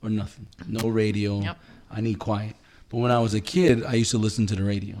or nothing. No radio. Yep. I need quiet. But when I was a kid, I used to listen to the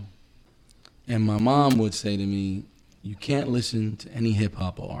radio. And my mom would say to me, you can't listen to any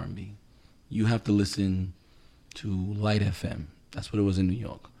hip-hop or R&B. You have to listen to Light FM. That's what it was in New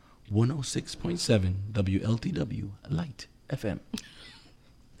York. 106.7 WLTW, Light FM.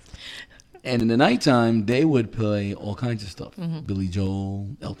 And in the nighttime, they would play all kinds of stuff. Mm-hmm. Billy Joel,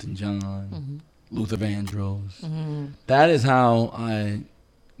 Elton John, Luther Vandross. Mm-hmm. That is how I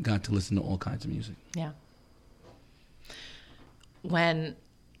got to listen to all kinds of music. Yeah. When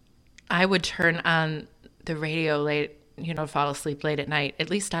I would turn on the radio late, fall asleep late at night, at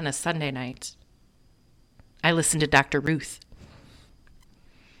least on a Sunday night, I listened to Dr. Ruth.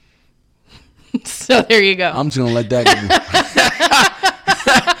 So there you go. I'm just going to let that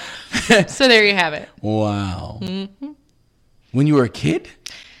go. So there you have it. Wow. Mm-hmm. When you were a kid?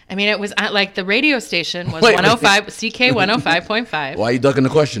 I mean, it was like the radio station was 105, CK 105.5. Why are you ducking the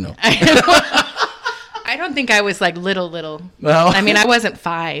question, though? I don't think I was like little. Well, I mean, I wasn't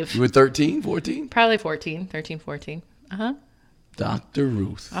 5. You were 13, 14? Probably 13, 14. Uh-huh. Dr.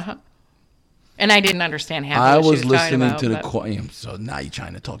 Ruth. Uh-huh. And I didn't understand half I of what she was was listening talking to about, the quiet. So now you're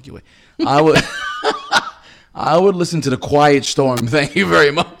trying to talk your way. I would listen to the Quiet Storm. Thank you very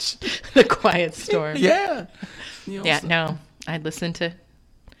much. The Quiet Storm. Yeah. No. I'd listen to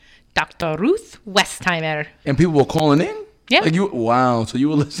Dr. Ruth Westheimer. And people were calling in? Yeah. Wow. So you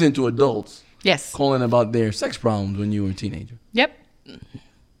were listening to adults Yes. calling about their sex problems when you were a teenager. Yep.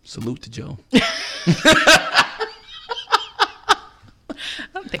 Salute to Joe. I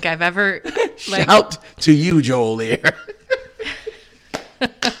don't think I've ever. Shout to you, Joel, there.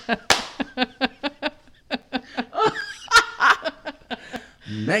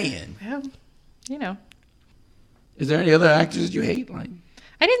 Man. Well, you know. Is there any other actors you hate? Like,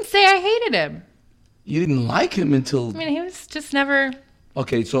 I didn't say I hated him. you didn't like him until... I mean, he was just never.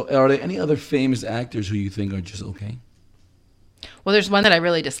 Okay, so are there any other famous actors who you think are just okay? Well, there's one that I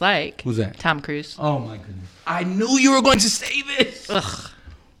really dislike. Who's that? Tom Cruise. Oh, my goodness. I knew you were going to say this. Ugh.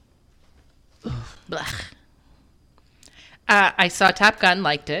 Blech. I saw Top Gun,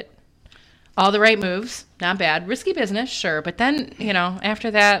 liked it. All the Right Moves, not bad. Risky Business, sure. But then,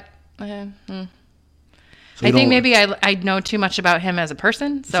 after that, I think maybe I know too much about him as a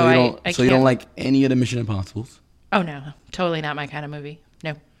person. So I you don't like any of the Mission Impossibles? Oh, no. Totally not my kind of movie.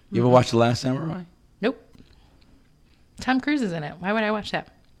 No. You ever watch The Last Samurai? Nope. Tom Cruise is in it. Why would I watch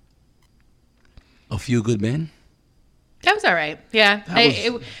that? A Few Good Men? That was all right. Yeah.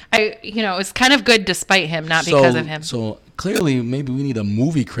 It was kind of good despite him, not because of him. So clearly, maybe we need a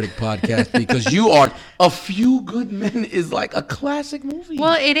movie critic podcast because you are A Few Good Men is like a classic movie.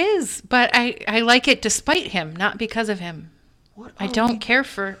 Well, it is, but I like it despite him, not because of him. I don't care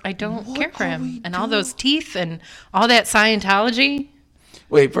for him and all those teeth and all that Scientology.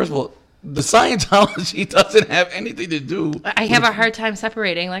 Wait, first of all, the Scientology doesn't have anything to do. I have a hard time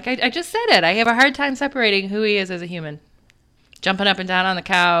separating. Like I just said it. I have a hard time separating who he is as a human. Jumping up and down on the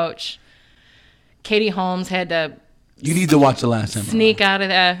couch. Katie Holmes had to. You need to watch The Last Samurai. Sneak out of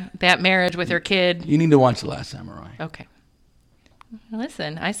that marriage with her kid. You need to watch The Last Samurai. Okay.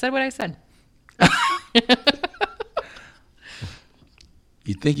 Listen, I said what I said.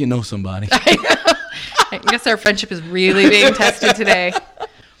 You think you know somebody. I guess our friendship is really being tested today.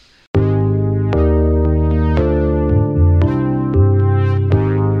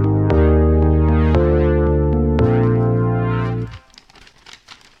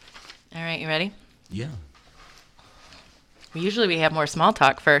 All right, you ready? Yeah. Usually we have more small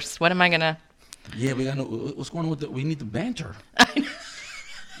talk first. What am I going to... Yeah, we got to know what's going on with we need the banter.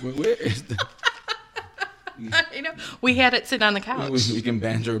 Where is the... I know. We had it sit on the couch. We can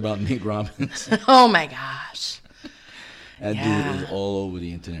banter about Nate Robbins. Oh my gosh. That dude is all over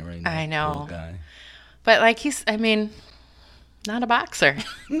the internet right now. I know. Poor guy. But not a boxer.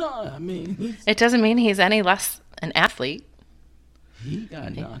 No, I mean... It doesn't mean he's any less an athlete. He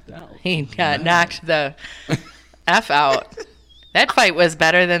got knocked out. He got knocked the F out. That fight was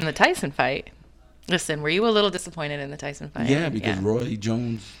better than the Tyson fight. Listen, were you a little disappointed in the Tyson fight? Yeah, because Roy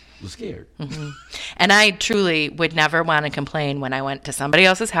Jones was scared. Mm-hmm. And I truly would never want to complain when I went to somebody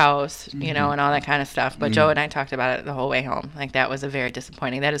else's house, and all that kind of stuff. But Joe and I talked about it the whole way home. Like, that was a very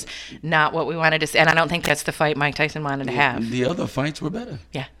disappointing. That is not what we wanted to see. And I don't think that's the fight Mike Tyson wanted to have. The other fights were better.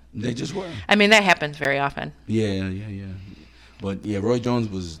 Yeah. They just were. I mean, that happens very often. Yeah. But, yeah, Roy Jones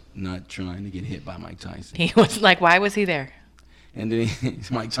was not trying to get hit by Mike Tyson. He was like, why was he there? And then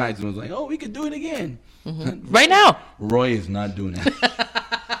Mike Tyson was like, oh, we could do it again. Mm-hmm. Right now. Roy is not doing that.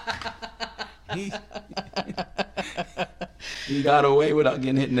 He got away without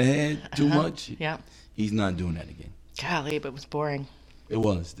getting hit in the head too much. Yeah. He's not doing that again. Golly, but it was boring. It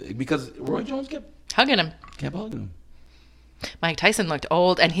was. Because Roy Jones kept hugging him. Mike Tyson looked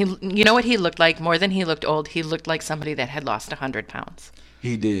old, and you know what he looked like? More than he looked old, he looked like somebody that had lost 100 pounds.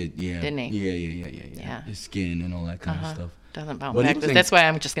 He did, yeah. Didn't he? Yeah. His skin and all that kind of stuff. Doesn't bounce back. That's why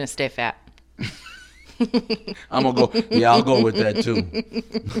I'm just going to stay fat. I'm going to go. Yeah, I'll go with that, too.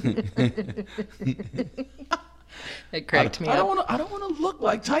 It cracked me up. I don't want to look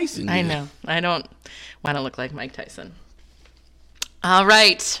like Tyson. I know. I don't want to look like Mike Tyson. All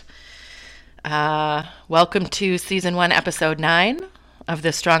right. Welcome to Season 1, Episode 9 of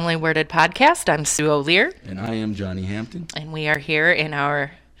the Strongly Worded Podcast. I'm Sue O'Lear. And I am Johnny Hampton. And we are here in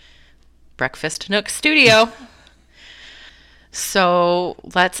our Breakfast Nook studio. So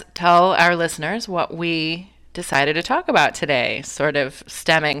let's tell our listeners what we decided to talk about today, sort of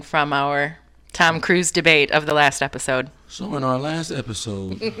stemming from our Tom Cruise debate of the last episode. So in our last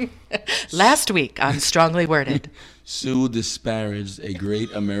episode... last week on Strongly Worded... Sue disparaged a great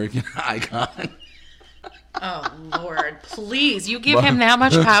American icon. Oh, Lord. Please. You give him that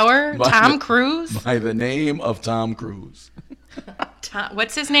much power? Tom Cruise? By the name of Tom Cruise.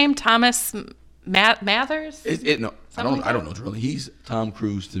 What's his name? Thomas Mathers? No, I don't know, really. He's Tom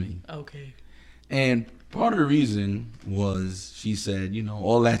Cruise to me. Okay. And part of the reason was, she said,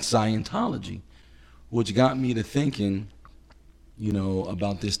 all that Scientology, which got me to thinking,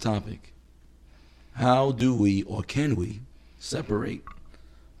 about this topic. How do we, or can we, separate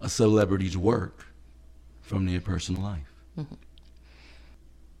a celebrity's work from their personal life? Mm-hmm.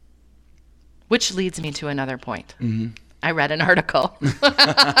 Which leads me to another point. Mm-hmm. I read an article.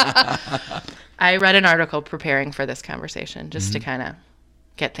 I read an article preparing for this conversation just to kind of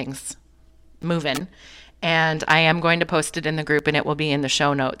get things moving. And I am going to post it in the group, and it will be in the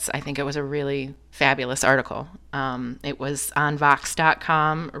show notes. I think it was a really fabulous article. It was on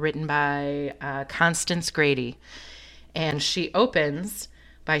Vox.com, written by Constance Grady. And she opens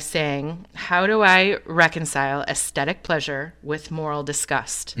by saying, how do I reconcile aesthetic pleasure with moral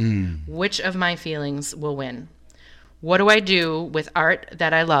disgust? Which of my feelings will win? What do I do with art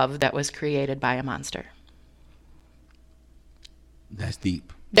that I love that was created by a monster? That's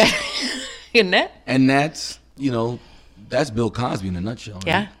deep. Isn't it? And that's Bill Cosby in a nutshell. Right?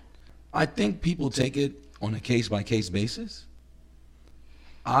 Yeah. I think people take it on a case-by-case basis.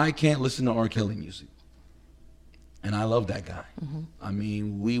 I can't listen to R. Kelly music. And I love that guy. Mm-hmm. I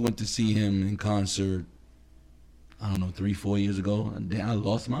mean, we went to see him in concert, 3-4 years ago. And I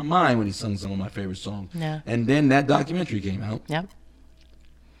lost my mind when he sung some of my favorite songs. Yeah. And then that documentary came out. Yep.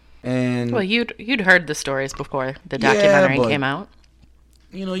 And well, you'd heard the stories before the documentary came out.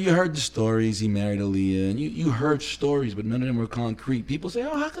 You heard the stories. He married Aaliyah, and you heard stories, but none of them were concrete. People say,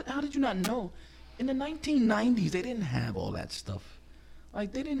 "Oh, how did you not know?" In the 1990s, they didn't have all that stuff.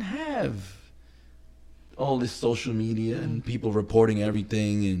 Like, they didn't have all this social media and people reporting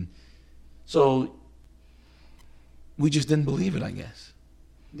everything, and so we just didn't believe it, I guess.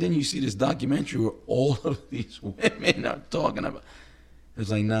 Then you see this documentary where all of these women are talking about. It's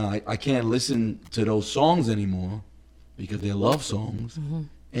like, nah, I can't listen to those songs anymore because they're love songs. Mm-hmm.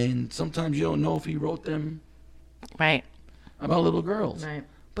 And sometimes you don't know if he wrote them right about little girls. Right.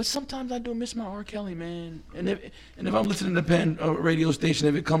 But sometimes I do miss my R. Kelly, man. And if I'm listening to the radio station,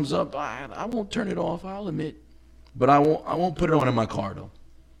 if it comes up, I won't turn it off, I'll admit. But I won't put it on in my car, though.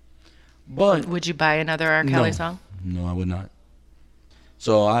 But would you buy another R. Kelly song? No, I would not.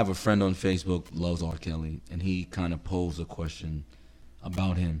 So I have a friend on Facebook, loves R. Kelly, and he kind of posed a question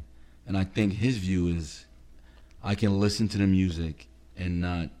about him. And I think his view is, I can listen to the music and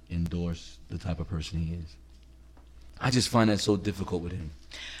not endorse the type of person he is. I just find that so difficult with him.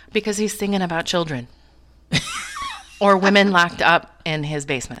 Because he's singing about children. Or women locked up in his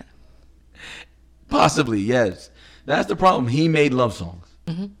basement. Possibly, yes. That's the problem. He made love songs.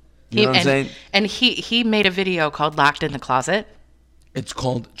 Mm-hmm. You know what I'm saying? And he made a video called Locked in the Closet. It's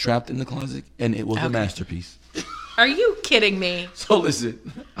called Trapped in the Closet, and it was a masterpiece. Are you kidding me? So listen,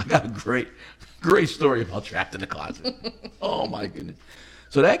 I got a great story about Trapped in the Closet. Oh my goodness.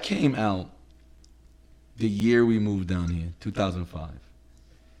 So that came out the year we moved down here, 2005.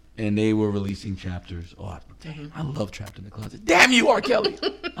 And they were releasing chapters. Oh, damn, I love Trapped in the Closet. Damn you, R. Kelly.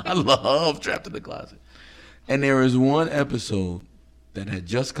 I love Trapped in the Closet. And there was one episode that had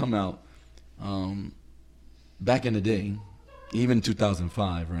just come out back in the day, even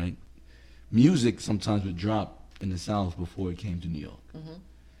 2005, right? Music sometimes would drop in the South before it came to New York.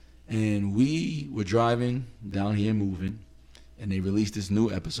 Mm-hmm. And we were driving down here moving, and they released this new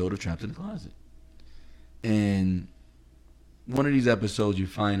episode of Trapped in the Closet. And one of these episodes, you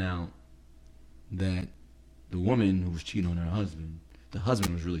find out that the woman who was cheating on her husband, the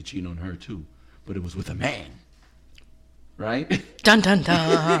husband was really cheating on her too, but it was with a man. Right? Dun, dun,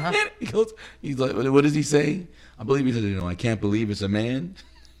 dun. He's like, what does he say? I believe he said, I can't believe it's a man.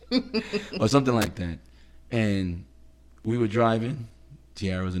 Or something like that. And we were driving.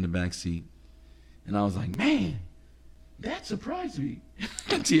 Tiara was in the back seat. And I was like, man, that surprised me.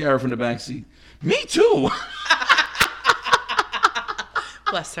 Tiara from the back seat. Me too.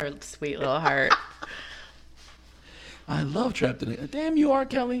 Bless her sweet little heart. I love Trapped in it. Damn you, R.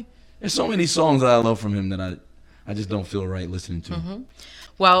 Kelly. There's so many songs that I love from him that I just don't feel right listening to. Mm-hmm.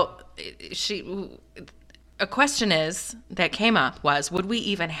 Well, a question that came up was, would we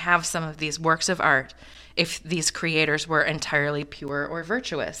even have some of these works of art if these creators were entirely pure or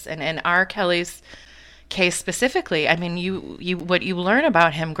virtuous? And in R. Kelly's case specifically, I mean, you what you learn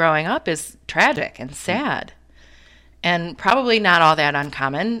about him growing up is tragic and sad, and probably not all that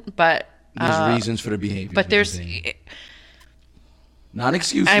uncommon. But there's reasons for the behavior. But there's not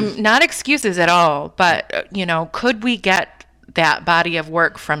excuses. I'm not excuses at all. But could we get that body of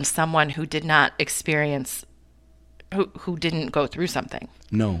work from someone who did not experience, who didn't go through something?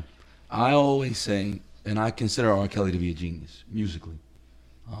 No, I always say, and I consider R. Kelly to be a genius musically.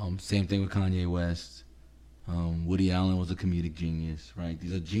 Same thing with Kanye West. Woody Allen was a comedic genius, right?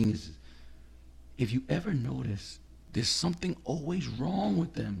 These are geniuses. If you ever notice, there's something always wrong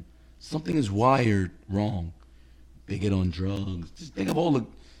with them. Something is wired wrong. they get on drugs. Just think of all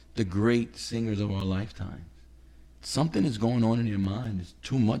the great singers of our lifetime. Something is going on in your mind. There's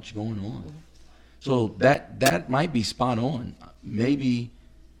too much going on. So that might be spot on. Maybe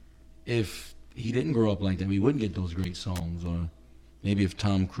if he didn't grow up like that, we wouldn't get those great songs. Or maybe if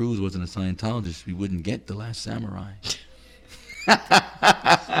Tom Cruise wasn't a Scientologist, we wouldn't get The Last Samurai.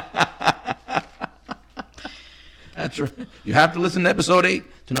 That's right. You have to listen to episode 8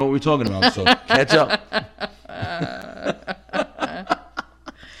 to know what we're talking about. So catch up.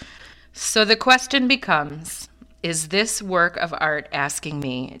 So the question becomes, is this work of art asking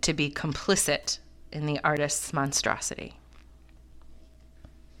me to be complicit in the artist's monstrosity?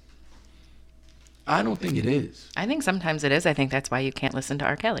 I don't think it is. I think sometimes it is. I think that's why you can't listen to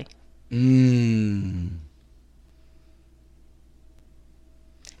R. Kelly. And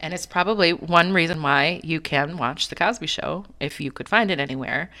it's probably one reason why you can watch The Cosby Show, if you could find it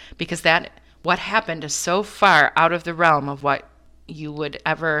anywhere, because what happened is so far out of the realm of what you would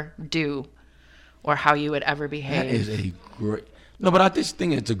ever do or how you would ever behave. That is a great... No, but I just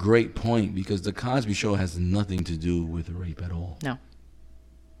think it's a great point, because The Cosby Show has nothing to do with rape at all. No.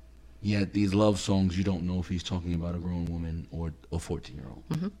 Yet these love songs, you don't know if he's talking about a grown woman or a 14-year-old.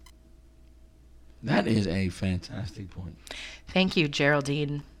 Mm-hmm. That is a fantastic point. Thank you,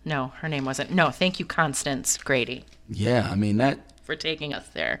 Geraldine. No, her name wasn't. No, thank you, Constance Grady. Yeah, I mean, for taking us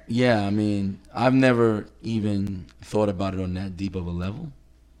there. Yeah, I mean, I've never even thought about it on that deep of a level,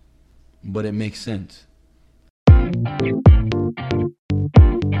 but it makes sense.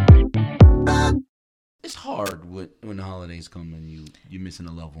 It's hard when the holidays come and you're missing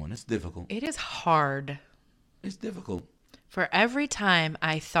a loved one. It's difficult. It is hard. It's difficult. For every time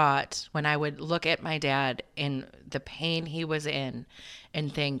I thought, when I would look at my dad in the pain he was in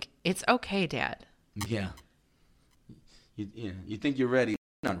and think, it's okay, Dad. Yeah. You think you're ready.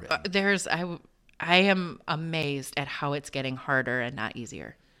 Not ready. I am amazed at how it's getting harder and not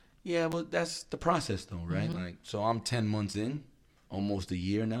easier. Yeah, well, that's the process though, right? Mm-hmm. So I'm 10 months in, almost a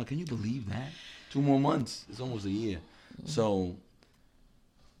year now. Can you believe that? 2 more months. It's almost a year. Mm-hmm. So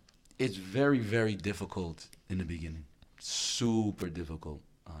it's very, very difficult in the beginning. Super difficult.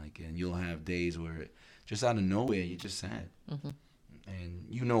 And you'll have days where just out of nowhere, you're just sad. Mm-hmm. And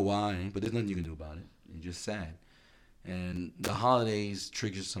you know why, but there's nothing you can do about it. You're just sad. And the holidays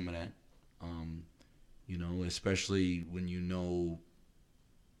trigger some of that. Especially when you know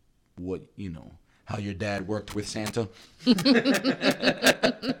how your dad worked with Santa.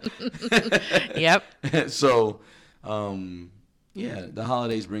 Yep. So, the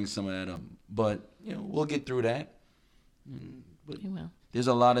holidays bring some of that up. But, we'll get through that. But you will. There's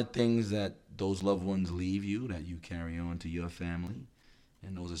a lot of things that those loved ones leave you that you carry on to your family.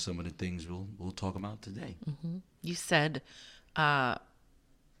 And those are some of the things we'll talk about today. Mm-hmm. You said, how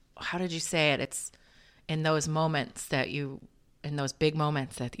did you say it? It's in those moments in those big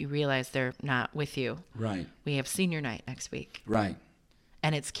moments that you realize they're not with you. Right. We have senior night next week. Right.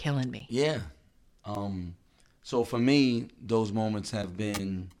 And it's killing me. Yeah. So for me, those moments have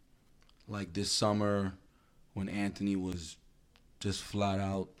been like this summer when Anthony was just flat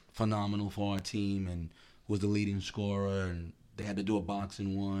out phenomenal for our team and was the leading scorer, and they had to do a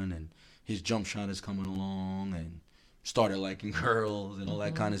boxing one, and his jump shot is coming along, and started liking girls and all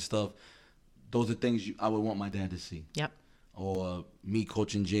that kind of stuff. Those are things I would want my dad to see. Yep. Or me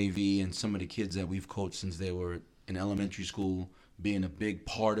coaching JV and some of the kids that we've coached since they were in elementary school being a big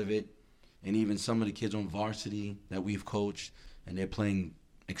part of it. And even some of the kids on varsity that we've coached and they're playing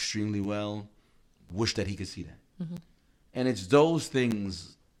extremely well. Wish that he could see that. Mm-hmm. And it's those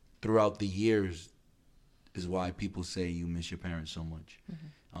things throughout the years is why people say you miss your parents so much.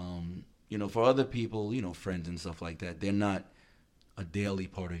 Mm-hmm. For other people, friends and stuff like that, they're not a daily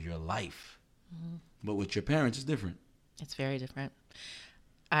part of your life. Mm-hmm. But with your parents, it's different. It's very different.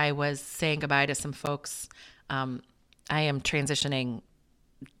 I was saying goodbye to some folks. I am transitioning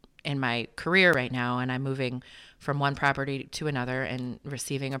in my career right now, and I'm moving from one property to another and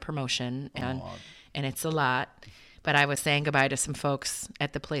receiving a promotion, and it's a lot. But I was saying goodbye to some folks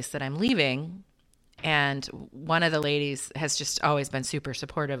at the place that I'm leaving, and one of the ladies has just always been super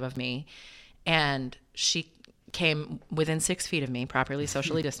supportive of me, and she came within 6 feet of me, properly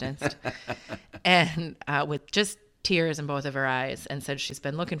socially distanced, and with just tears in both of her eyes, and said she's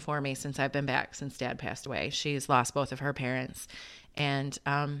been looking for me since I've been back, since Dad passed away. She's lost both of her parents, and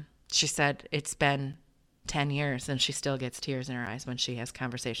she said it's been 10 years and she still gets tears in her eyes when she has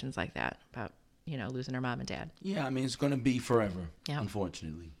conversations like that about losing her mom and dad. Yeah, I mean, it's going to be forever,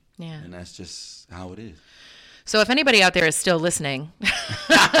 unfortunately. Yeah. And that's just how it is. So if anybody out there is still listening,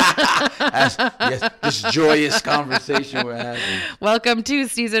 this joyous conversation we're having. Welcome to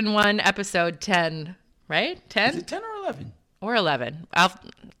season 1, episode 10. right? 10? Is it 10 or 11? Or 11.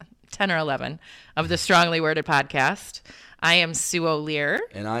 10 or 11 of the Strongly Worded podcast. I am Sue O'Lear.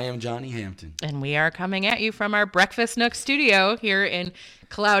 And I am Johnny Hampton. And we are coming at you from our Breakfast Nook studio here in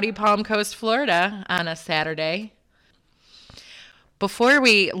cloudy Palm Coast, Florida on a Saturday. Before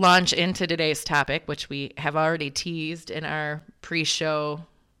we launch into today's topic, which we have already teased in our pre-show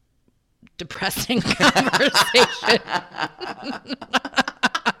depressing conversation.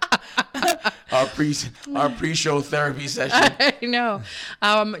 Our pre-show therapy session. I know.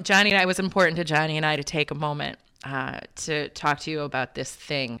 Johnny and I, it was important to Johnny and I to take a moment to talk to you about this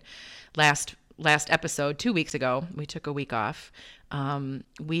thing. Last episode, 2 weeks ago, we took a week off.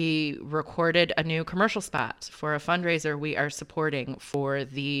 We recorded a new commercial spot for a fundraiser we are supporting for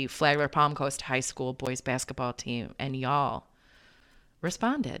the Flagler Palm Coast High School boys basketball team, and y'all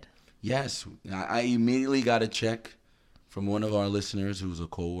responded. Yes, I immediately got a check from one of our listeners who's a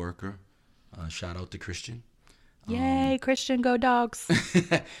co-worker. Shout out to Christian. Yay, Christian, go Dogs.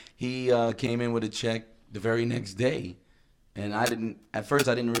 He came in with a check the very next day. And at first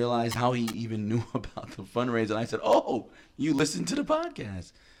I didn't realize how he even knew about the fundraiser. And I said, oh, you listened to the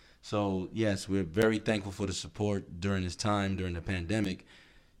podcast. So, yes, we're very thankful for the support during this time, during the pandemic.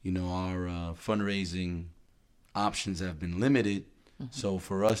 You know, our fundraising options have been limited. Mm-hmm. So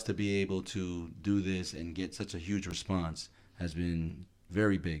for us to be able to do this and get such a huge response has been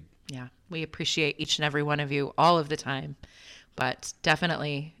very big. Yeah, we appreciate each and every one of you all of the time, but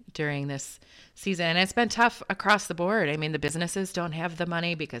definitely during this season. And it's been tough across the board. I mean, the businesses don't have the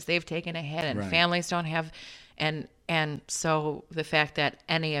money because they've taken a hit, and right. Families don't have. And so the fact that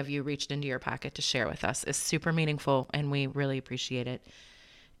any of you reached into your pocket to share with us is super meaningful, and we really appreciate it.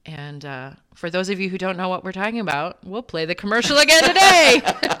 And for those of you who don't know what we're talking about, we'll play the commercial again today.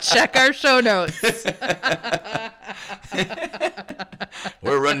 Check our show notes.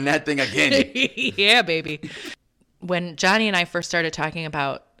 We're running that thing again. Yeah, baby. When Johnny and I first started talking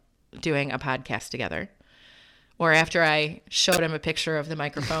about doing a podcast together, or after I showed him a picture of the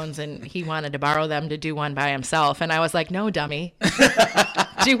microphones and he wanted to borrow them to do one by himself, and I was like, no, dummy,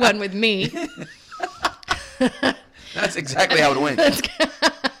 do one with me. That's exactly how it went.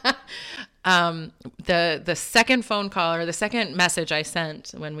 The second phone call, or the second message I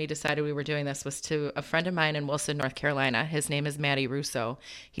sent when we decided we were doing this, was to a friend of mine in Wilson, North Carolina. His name is Matty Russo.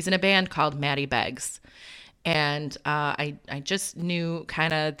 He's in a band called Matty Beggs. And I just knew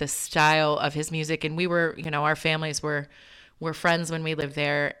kind of the style of his music, and we were, our families were friends when we lived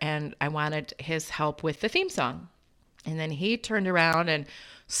there, and I wanted his help with the theme song. And then he turned around and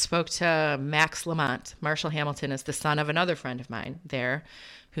spoke to Max Lamont. Marshall Hamilton is the son of another friend of mine there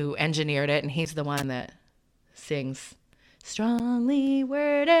who engineered it, and he's the one that sings Strongly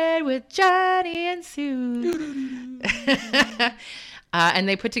Worded with Johnny and Sue. And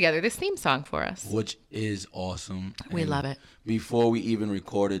they put together this theme song for us. Which is awesome. We love it. Before we even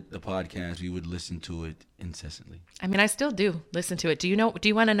recorded the podcast, we would listen to it incessantly. I mean, I still do listen to it. Do you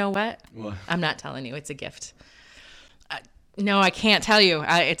want to know what? What? I'm not telling you. It's a gift. No, I can't tell you.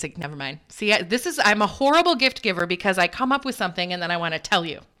 Never mind. See, I'm a horrible gift giver because I come up with something and then I want to tell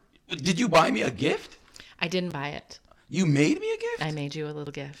you. Did you buy me a gift? I didn't buy it. You made me a gift? I made you a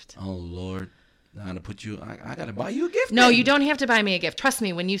little gift. Oh, Lord. I gotta buy you a gift. No, then. You don't have to buy me a gift. Trust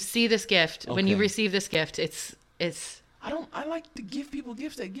me, when you see this gift, when you receive this gift, it's. I like to give people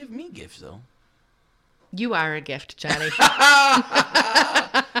gifts that give me gifts, though. You are a gift, Johnny.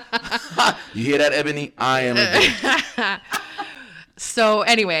 You hear that, Ebony? I am a gift. So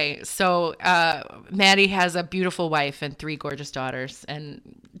anyway, Maddie has a beautiful wife and 3 gorgeous daughters, and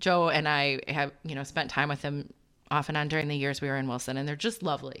Joe and I have, spent time with them off and on during the years we were in Wilson, and they're just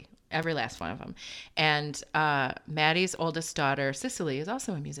lovely. Every last one of them. And Maddie's oldest daughter, Cicely, is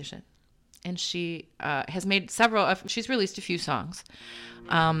also a musician. And she has made she's released a few songs.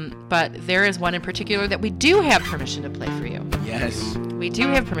 But there is one in particular that we do have permission to play for you. Yes. We do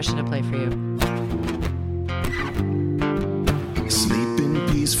have permission to play for you. Sleeping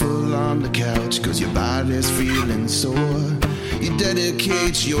peaceful on the couch 'cause your body's feeling sore. You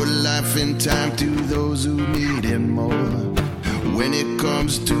dedicate your life and time to those who need it more. When it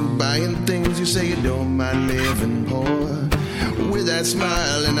comes to buying things, you say you don't mind living poor. With that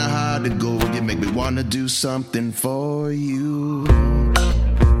smile and a heart of gold, you make me want to do something for you.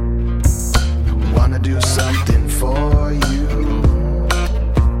 Want to do something for you.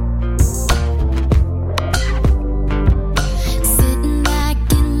 Sitting back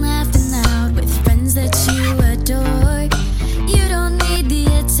and laughing out with friends that you adore. You don't need the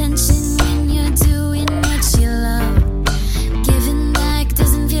attention when you're doing what you love. Giving back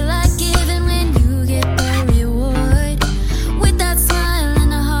doesn't feel like giving when you get the reward. With that smile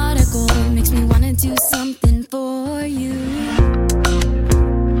and a heart of gold, makes me want to do something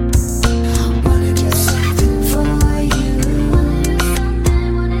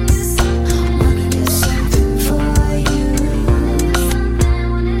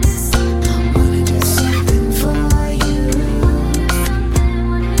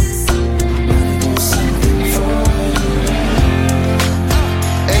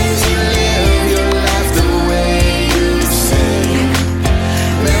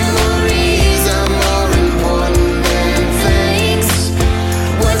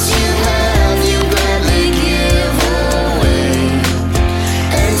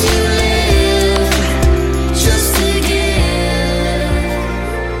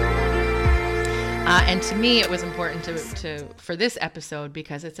And to me, it was important to for this episode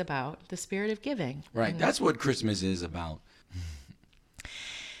because it's about the spirit of giving. Right. That's what Christmas is about.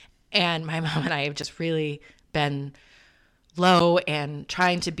 And my mom and I have just really been low and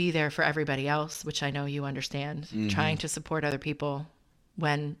trying to be there for everybody else, which I know you understand, trying to support other people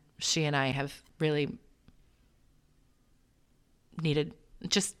when she and I have really needed,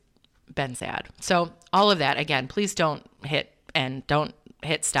 just been sad. So all of that, again, please don't hit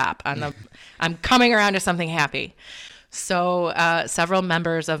stop on the, I'm coming around to something happy. So several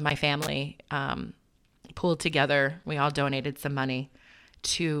members of my family pooled together. We all donated some money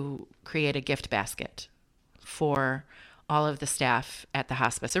to create a gift basket for all of the staff at the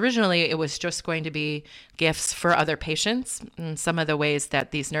hospice. Originally, it was just going to be gifts for other patients. And some of the ways that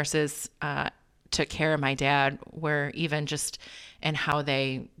these nurses took care of my dad were even just in how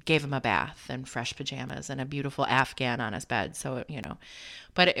they gave him a bath and fresh pajamas and a beautiful Afghan on his bed. So,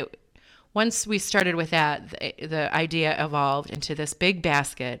 but once we started with that, the idea evolved into this big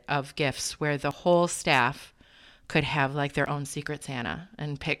basket of gifts where the whole staff could have like their own secret Santa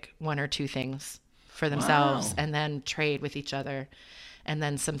and pick one or two things for themselves and then trade with each other. And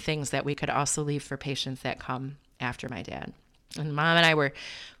then some things that we could also leave for patients that come after my dad. And Mom and I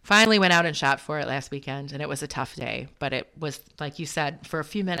finally went out and shot for it last weekend, and it was a tough day, but it was, like you said, for a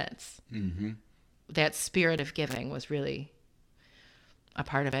few minutes. Mm-hmm. That spirit of giving was really a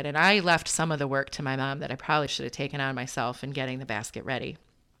part of it. And I left some of the work to my mom that I probably should have taken on myself in getting the basket ready.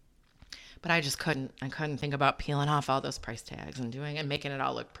 But I just couldn't. I couldn't think about peeling off all those price tags and doing and making it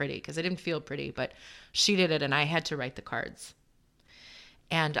all look pretty because it didn't feel pretty. But she did it, and I had to write the cards.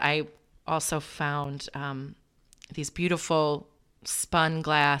 And I also found these beautiful spun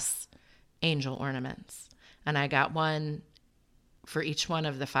glass angel ornaments, and I got one for each one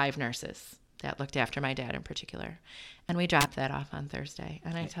of the 5 nurses that looked after my dad in particular. And we dropped that off on Thursday.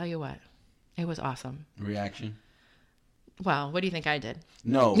 And I tell you what, it was awesome. Reaction? Well, what do you think I did?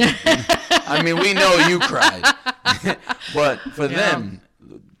 No. I mean, we know you cried. But for them...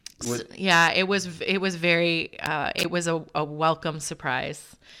 Yeah, it was very, it was a welcome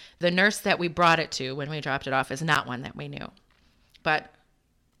surprise. The nurse that we brought it to when we dropped it off is not one that we knew. But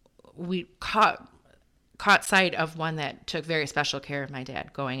we caught sight of one that took very special care of my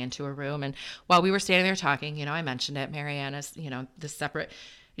dad going into a room. And while we were standing there talking, I mentioned it, Marianne is, the separate,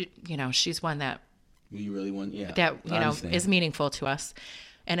 she's one that... You really want, yeah. That, is meaningful to us.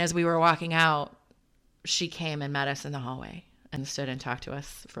 And as we were walking out, she came and met us in the hallway and stood and talked to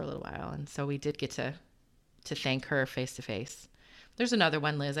us for a little while. And so we did get to thank her face to face. There's another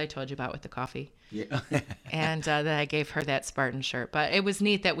one, Liz, I told you about with the coffee. Yeah. And that I gave her that Spartan shirt. But it was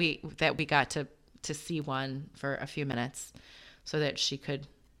neat that we got to see one for a few minutes so that she could,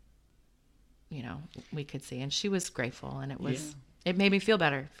 we could see. And she was grateful, and it made me feel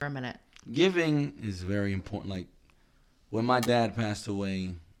better for a minute. Giving is very important. Like when my dad passed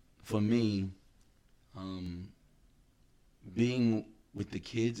away, for me, being with the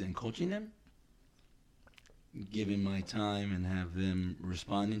kids and coaching them, giving my time and have them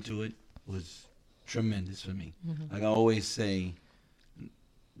responding to it was tremendous for me. Mm-hmm. Like I always say,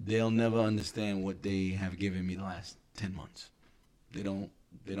 they'll never understand what they have given me the last 10 months. They don't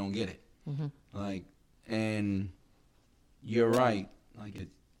get it. Mm-hmm. And you're right.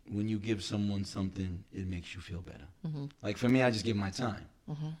 When you give someone something, it makes you feel better. Mm-hmm. Like for me, I just give my time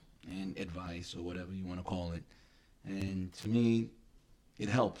and advice or whatever you want to call it. And to me, it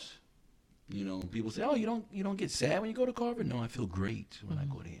helps. People say, "Oh, you don't get sad when you go to Carver?" No, I feel great when I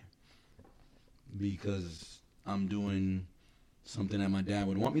go there because I'm doing something that my dad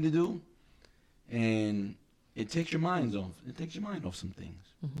would want me to do, and it takes your mind off. It takes your mind off some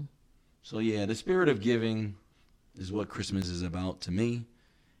things. Mm-hmm. So yeah, the spirit of giving is what Christmas is about to me.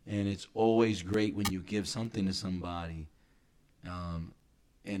 And it's always great when you give something to somebody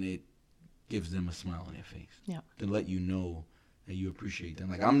and it gives them a smile on their face to let you know that you appreciate them.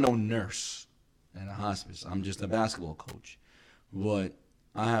 Like, I'm no nurse at a hospice. I'm just a basketball coach. But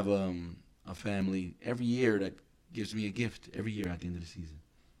I have a family every year that gives me a gift every year at the end of the season.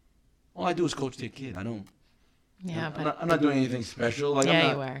 All I do is coach their kid. I don't. Yeah, I'm not doing anything special. You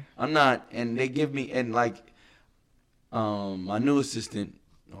are. I'm not. And they give me, and my new assistant,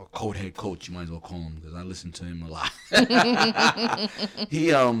 or head coach, you might as well call him, because I listen to him a lot. He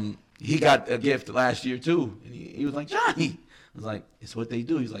got a gift last year too, and he was like, "Johnny," I was like, "It's what they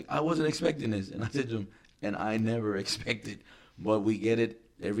do." He's like, "I wasn't expecting this," and I said to him, "And I never expected, but we get it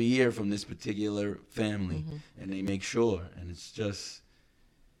every year from this particular family, and they make sure." And it's just,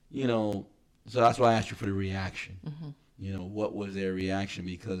 so that's why I asked you for the reaction. What was their reaction?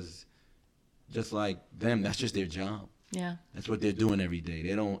 Because just like them, that's just their job. Yeah. That's what they're doing every day.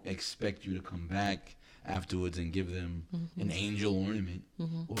 They don't expect you to come back afterwards and give them an angel ornament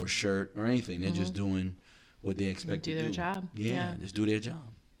or a shirt or anything. They're just doing what they expect to do. Do their job. Yeah, just do their job.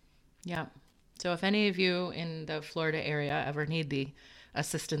 Yeah. So if any of you in the Florida area ever need the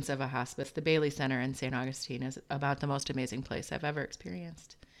assistance of a hospice, the Bailey Center in St. Augustine is about the most amazing place I've ever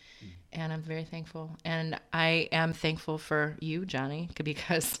experienced. And I'm very thankful. And I am thankful for you, Johnny,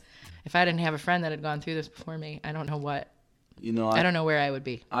 because if I didn't have a friend that had gone through this before me, I don't know what. You know, I don't know where I would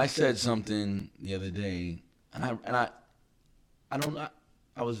be. I said something the other day, and I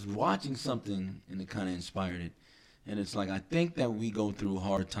was watching something, and it kind of inspired it. And it's like, I think that we go through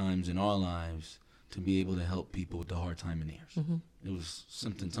hard times in our lives to be able to help people with the hard time in theirs. It was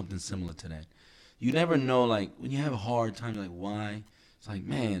something similar to that. You never know, like, when you have a hard time, you're like, why? It's like,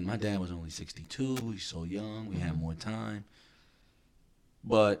 man, my dad was only 62. He's so young. We have more time.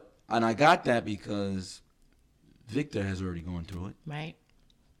 And I got that because Victor has already gone through it. Right.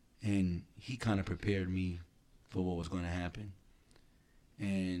 And he kind of prepared me for what was going to happen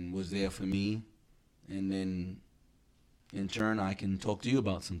and was there for me. And then, in turn, I can talk to you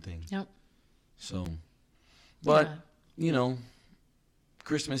about some things. Yep. So, but, you know,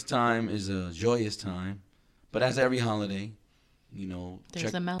 Christmas time is a joyous time. But as every holiday, you know,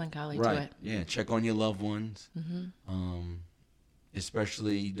 there's a melancholy right, to it. Yeah, check on your loved ones.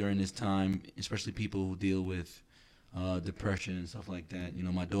 Especially during this time, especially people who deal with depression and stuff like that. You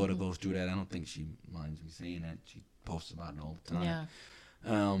know, my daughter goes through that. I don't think she minds me saying that. She posts about it all the time. Yeah.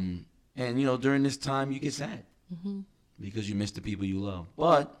 And, you know, during this time, you get sad because you miss the people you love.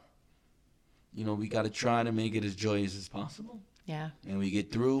 But, you know, we got to try to make it as joyous as possible. Yeah. And we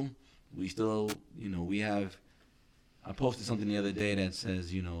get through. We still, you know, I posted something the other day that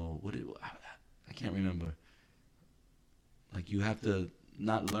says, you know, I can't remember. Like, you have to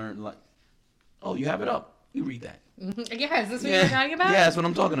not learn, like, oh, you have it up. You read that. Yeah, is this what you're talking about? Yeah, that's what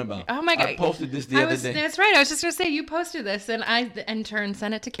I'm talking about. Oh, my God. I posted this the other day. That's right. I was just going to say, you posted this, and I, in turn,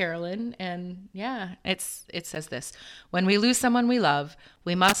 sent it to Carolyn. And, yeah, it says this. When we lose someone we love,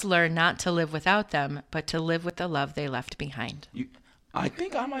 we must learn not to live without them, but to live with the love they left behind. I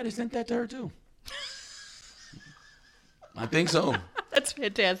think I might have sent that to her, too. I think so. That's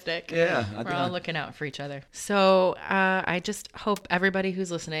fantastic. Yeah. We're all looking out for each other. So I just hope everybody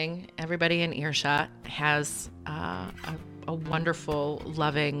who's listening, everybody in earshot, has a wonderful,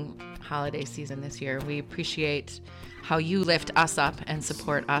 loving holiday season this year. We appreciate how you lift us up and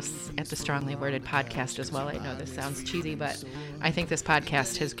support us at the Strongly Worded podcast as well. I know this sounds cheesy, but I think this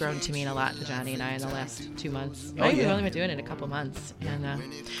podcast has grown to mean a lot to Johnny and I in the last 2 months. Oh, yeah. We've only been doing it a couple months. And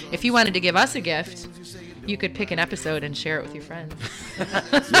if you wanted to give us a gift, you could pick an episode and share it with your friends.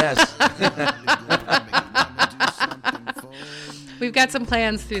 Yes. We've got some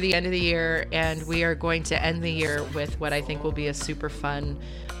plans through the end of the year, and we are going to end the year with what I think will be a super fun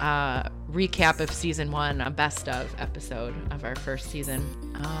recap of season 1, a best of episode of our first season.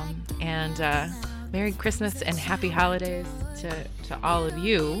 And Merry Christmas and Happy Holidays to all of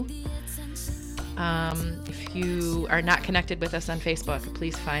you. If you are not connected with us on Facebook,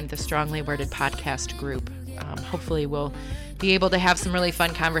 please find the Strongly Worded podcast group. Hopefully we'll be able to have some really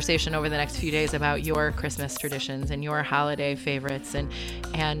fun conversation over the next few days about your Christmas traditions and your holiday favorites and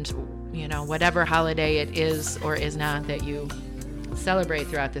you know, whatever holiday it is or is not that you celebrate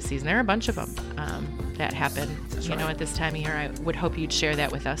throughout the season. There are a bunch of them that happen, know, at this time of year. I would hope you'd share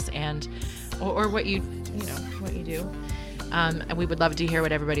that with us and or what you do. And we would love to hear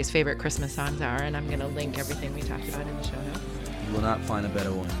what everybody's favorite Christmas songs are, and I'm going to link everything we talked about in the show notes. You will not find a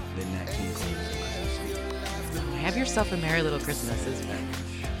better one than Nat King Cole's. Have Yourself a Merry Little Christmas is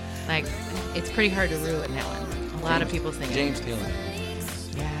like, it's pretty hard to ruin that one. A lot of people sing it. James Taylor.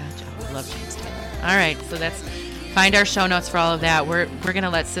 Yeah, I love James Taylor. All right, so find our show notes for all of that. We're going to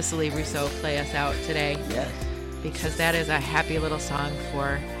let Cicely Russo play us out today. Yes. Because that is a happy little song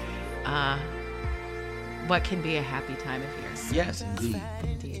for what can be a happy time of year. Yes, indeed.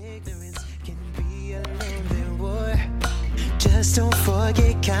 Just don't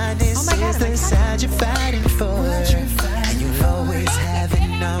forget kindness is the side you're fighting for. And you'll always have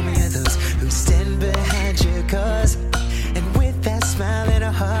an army of those who stand behind your cause. And with that smile and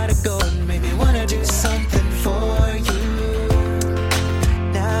a heart of gold, maybe wanna do something for you.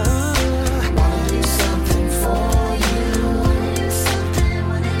 Now, wanna do something for you. Wanna do something,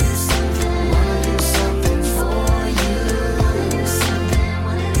 wanna do something. Wanna do something for you. Wanna do something,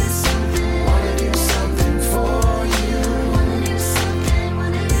 wanna do something. Wanna do something for you. Wanna do something,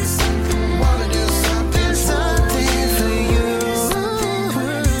 wanna do something. Wanna do something, something for you.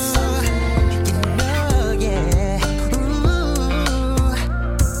 You know, yeah. Ooh.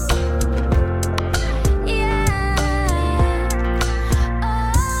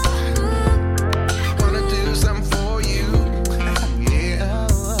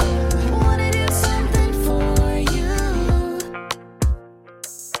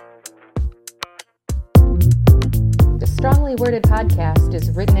 Strongly Worded podcast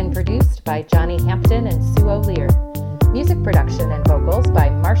is written and produced by Johnny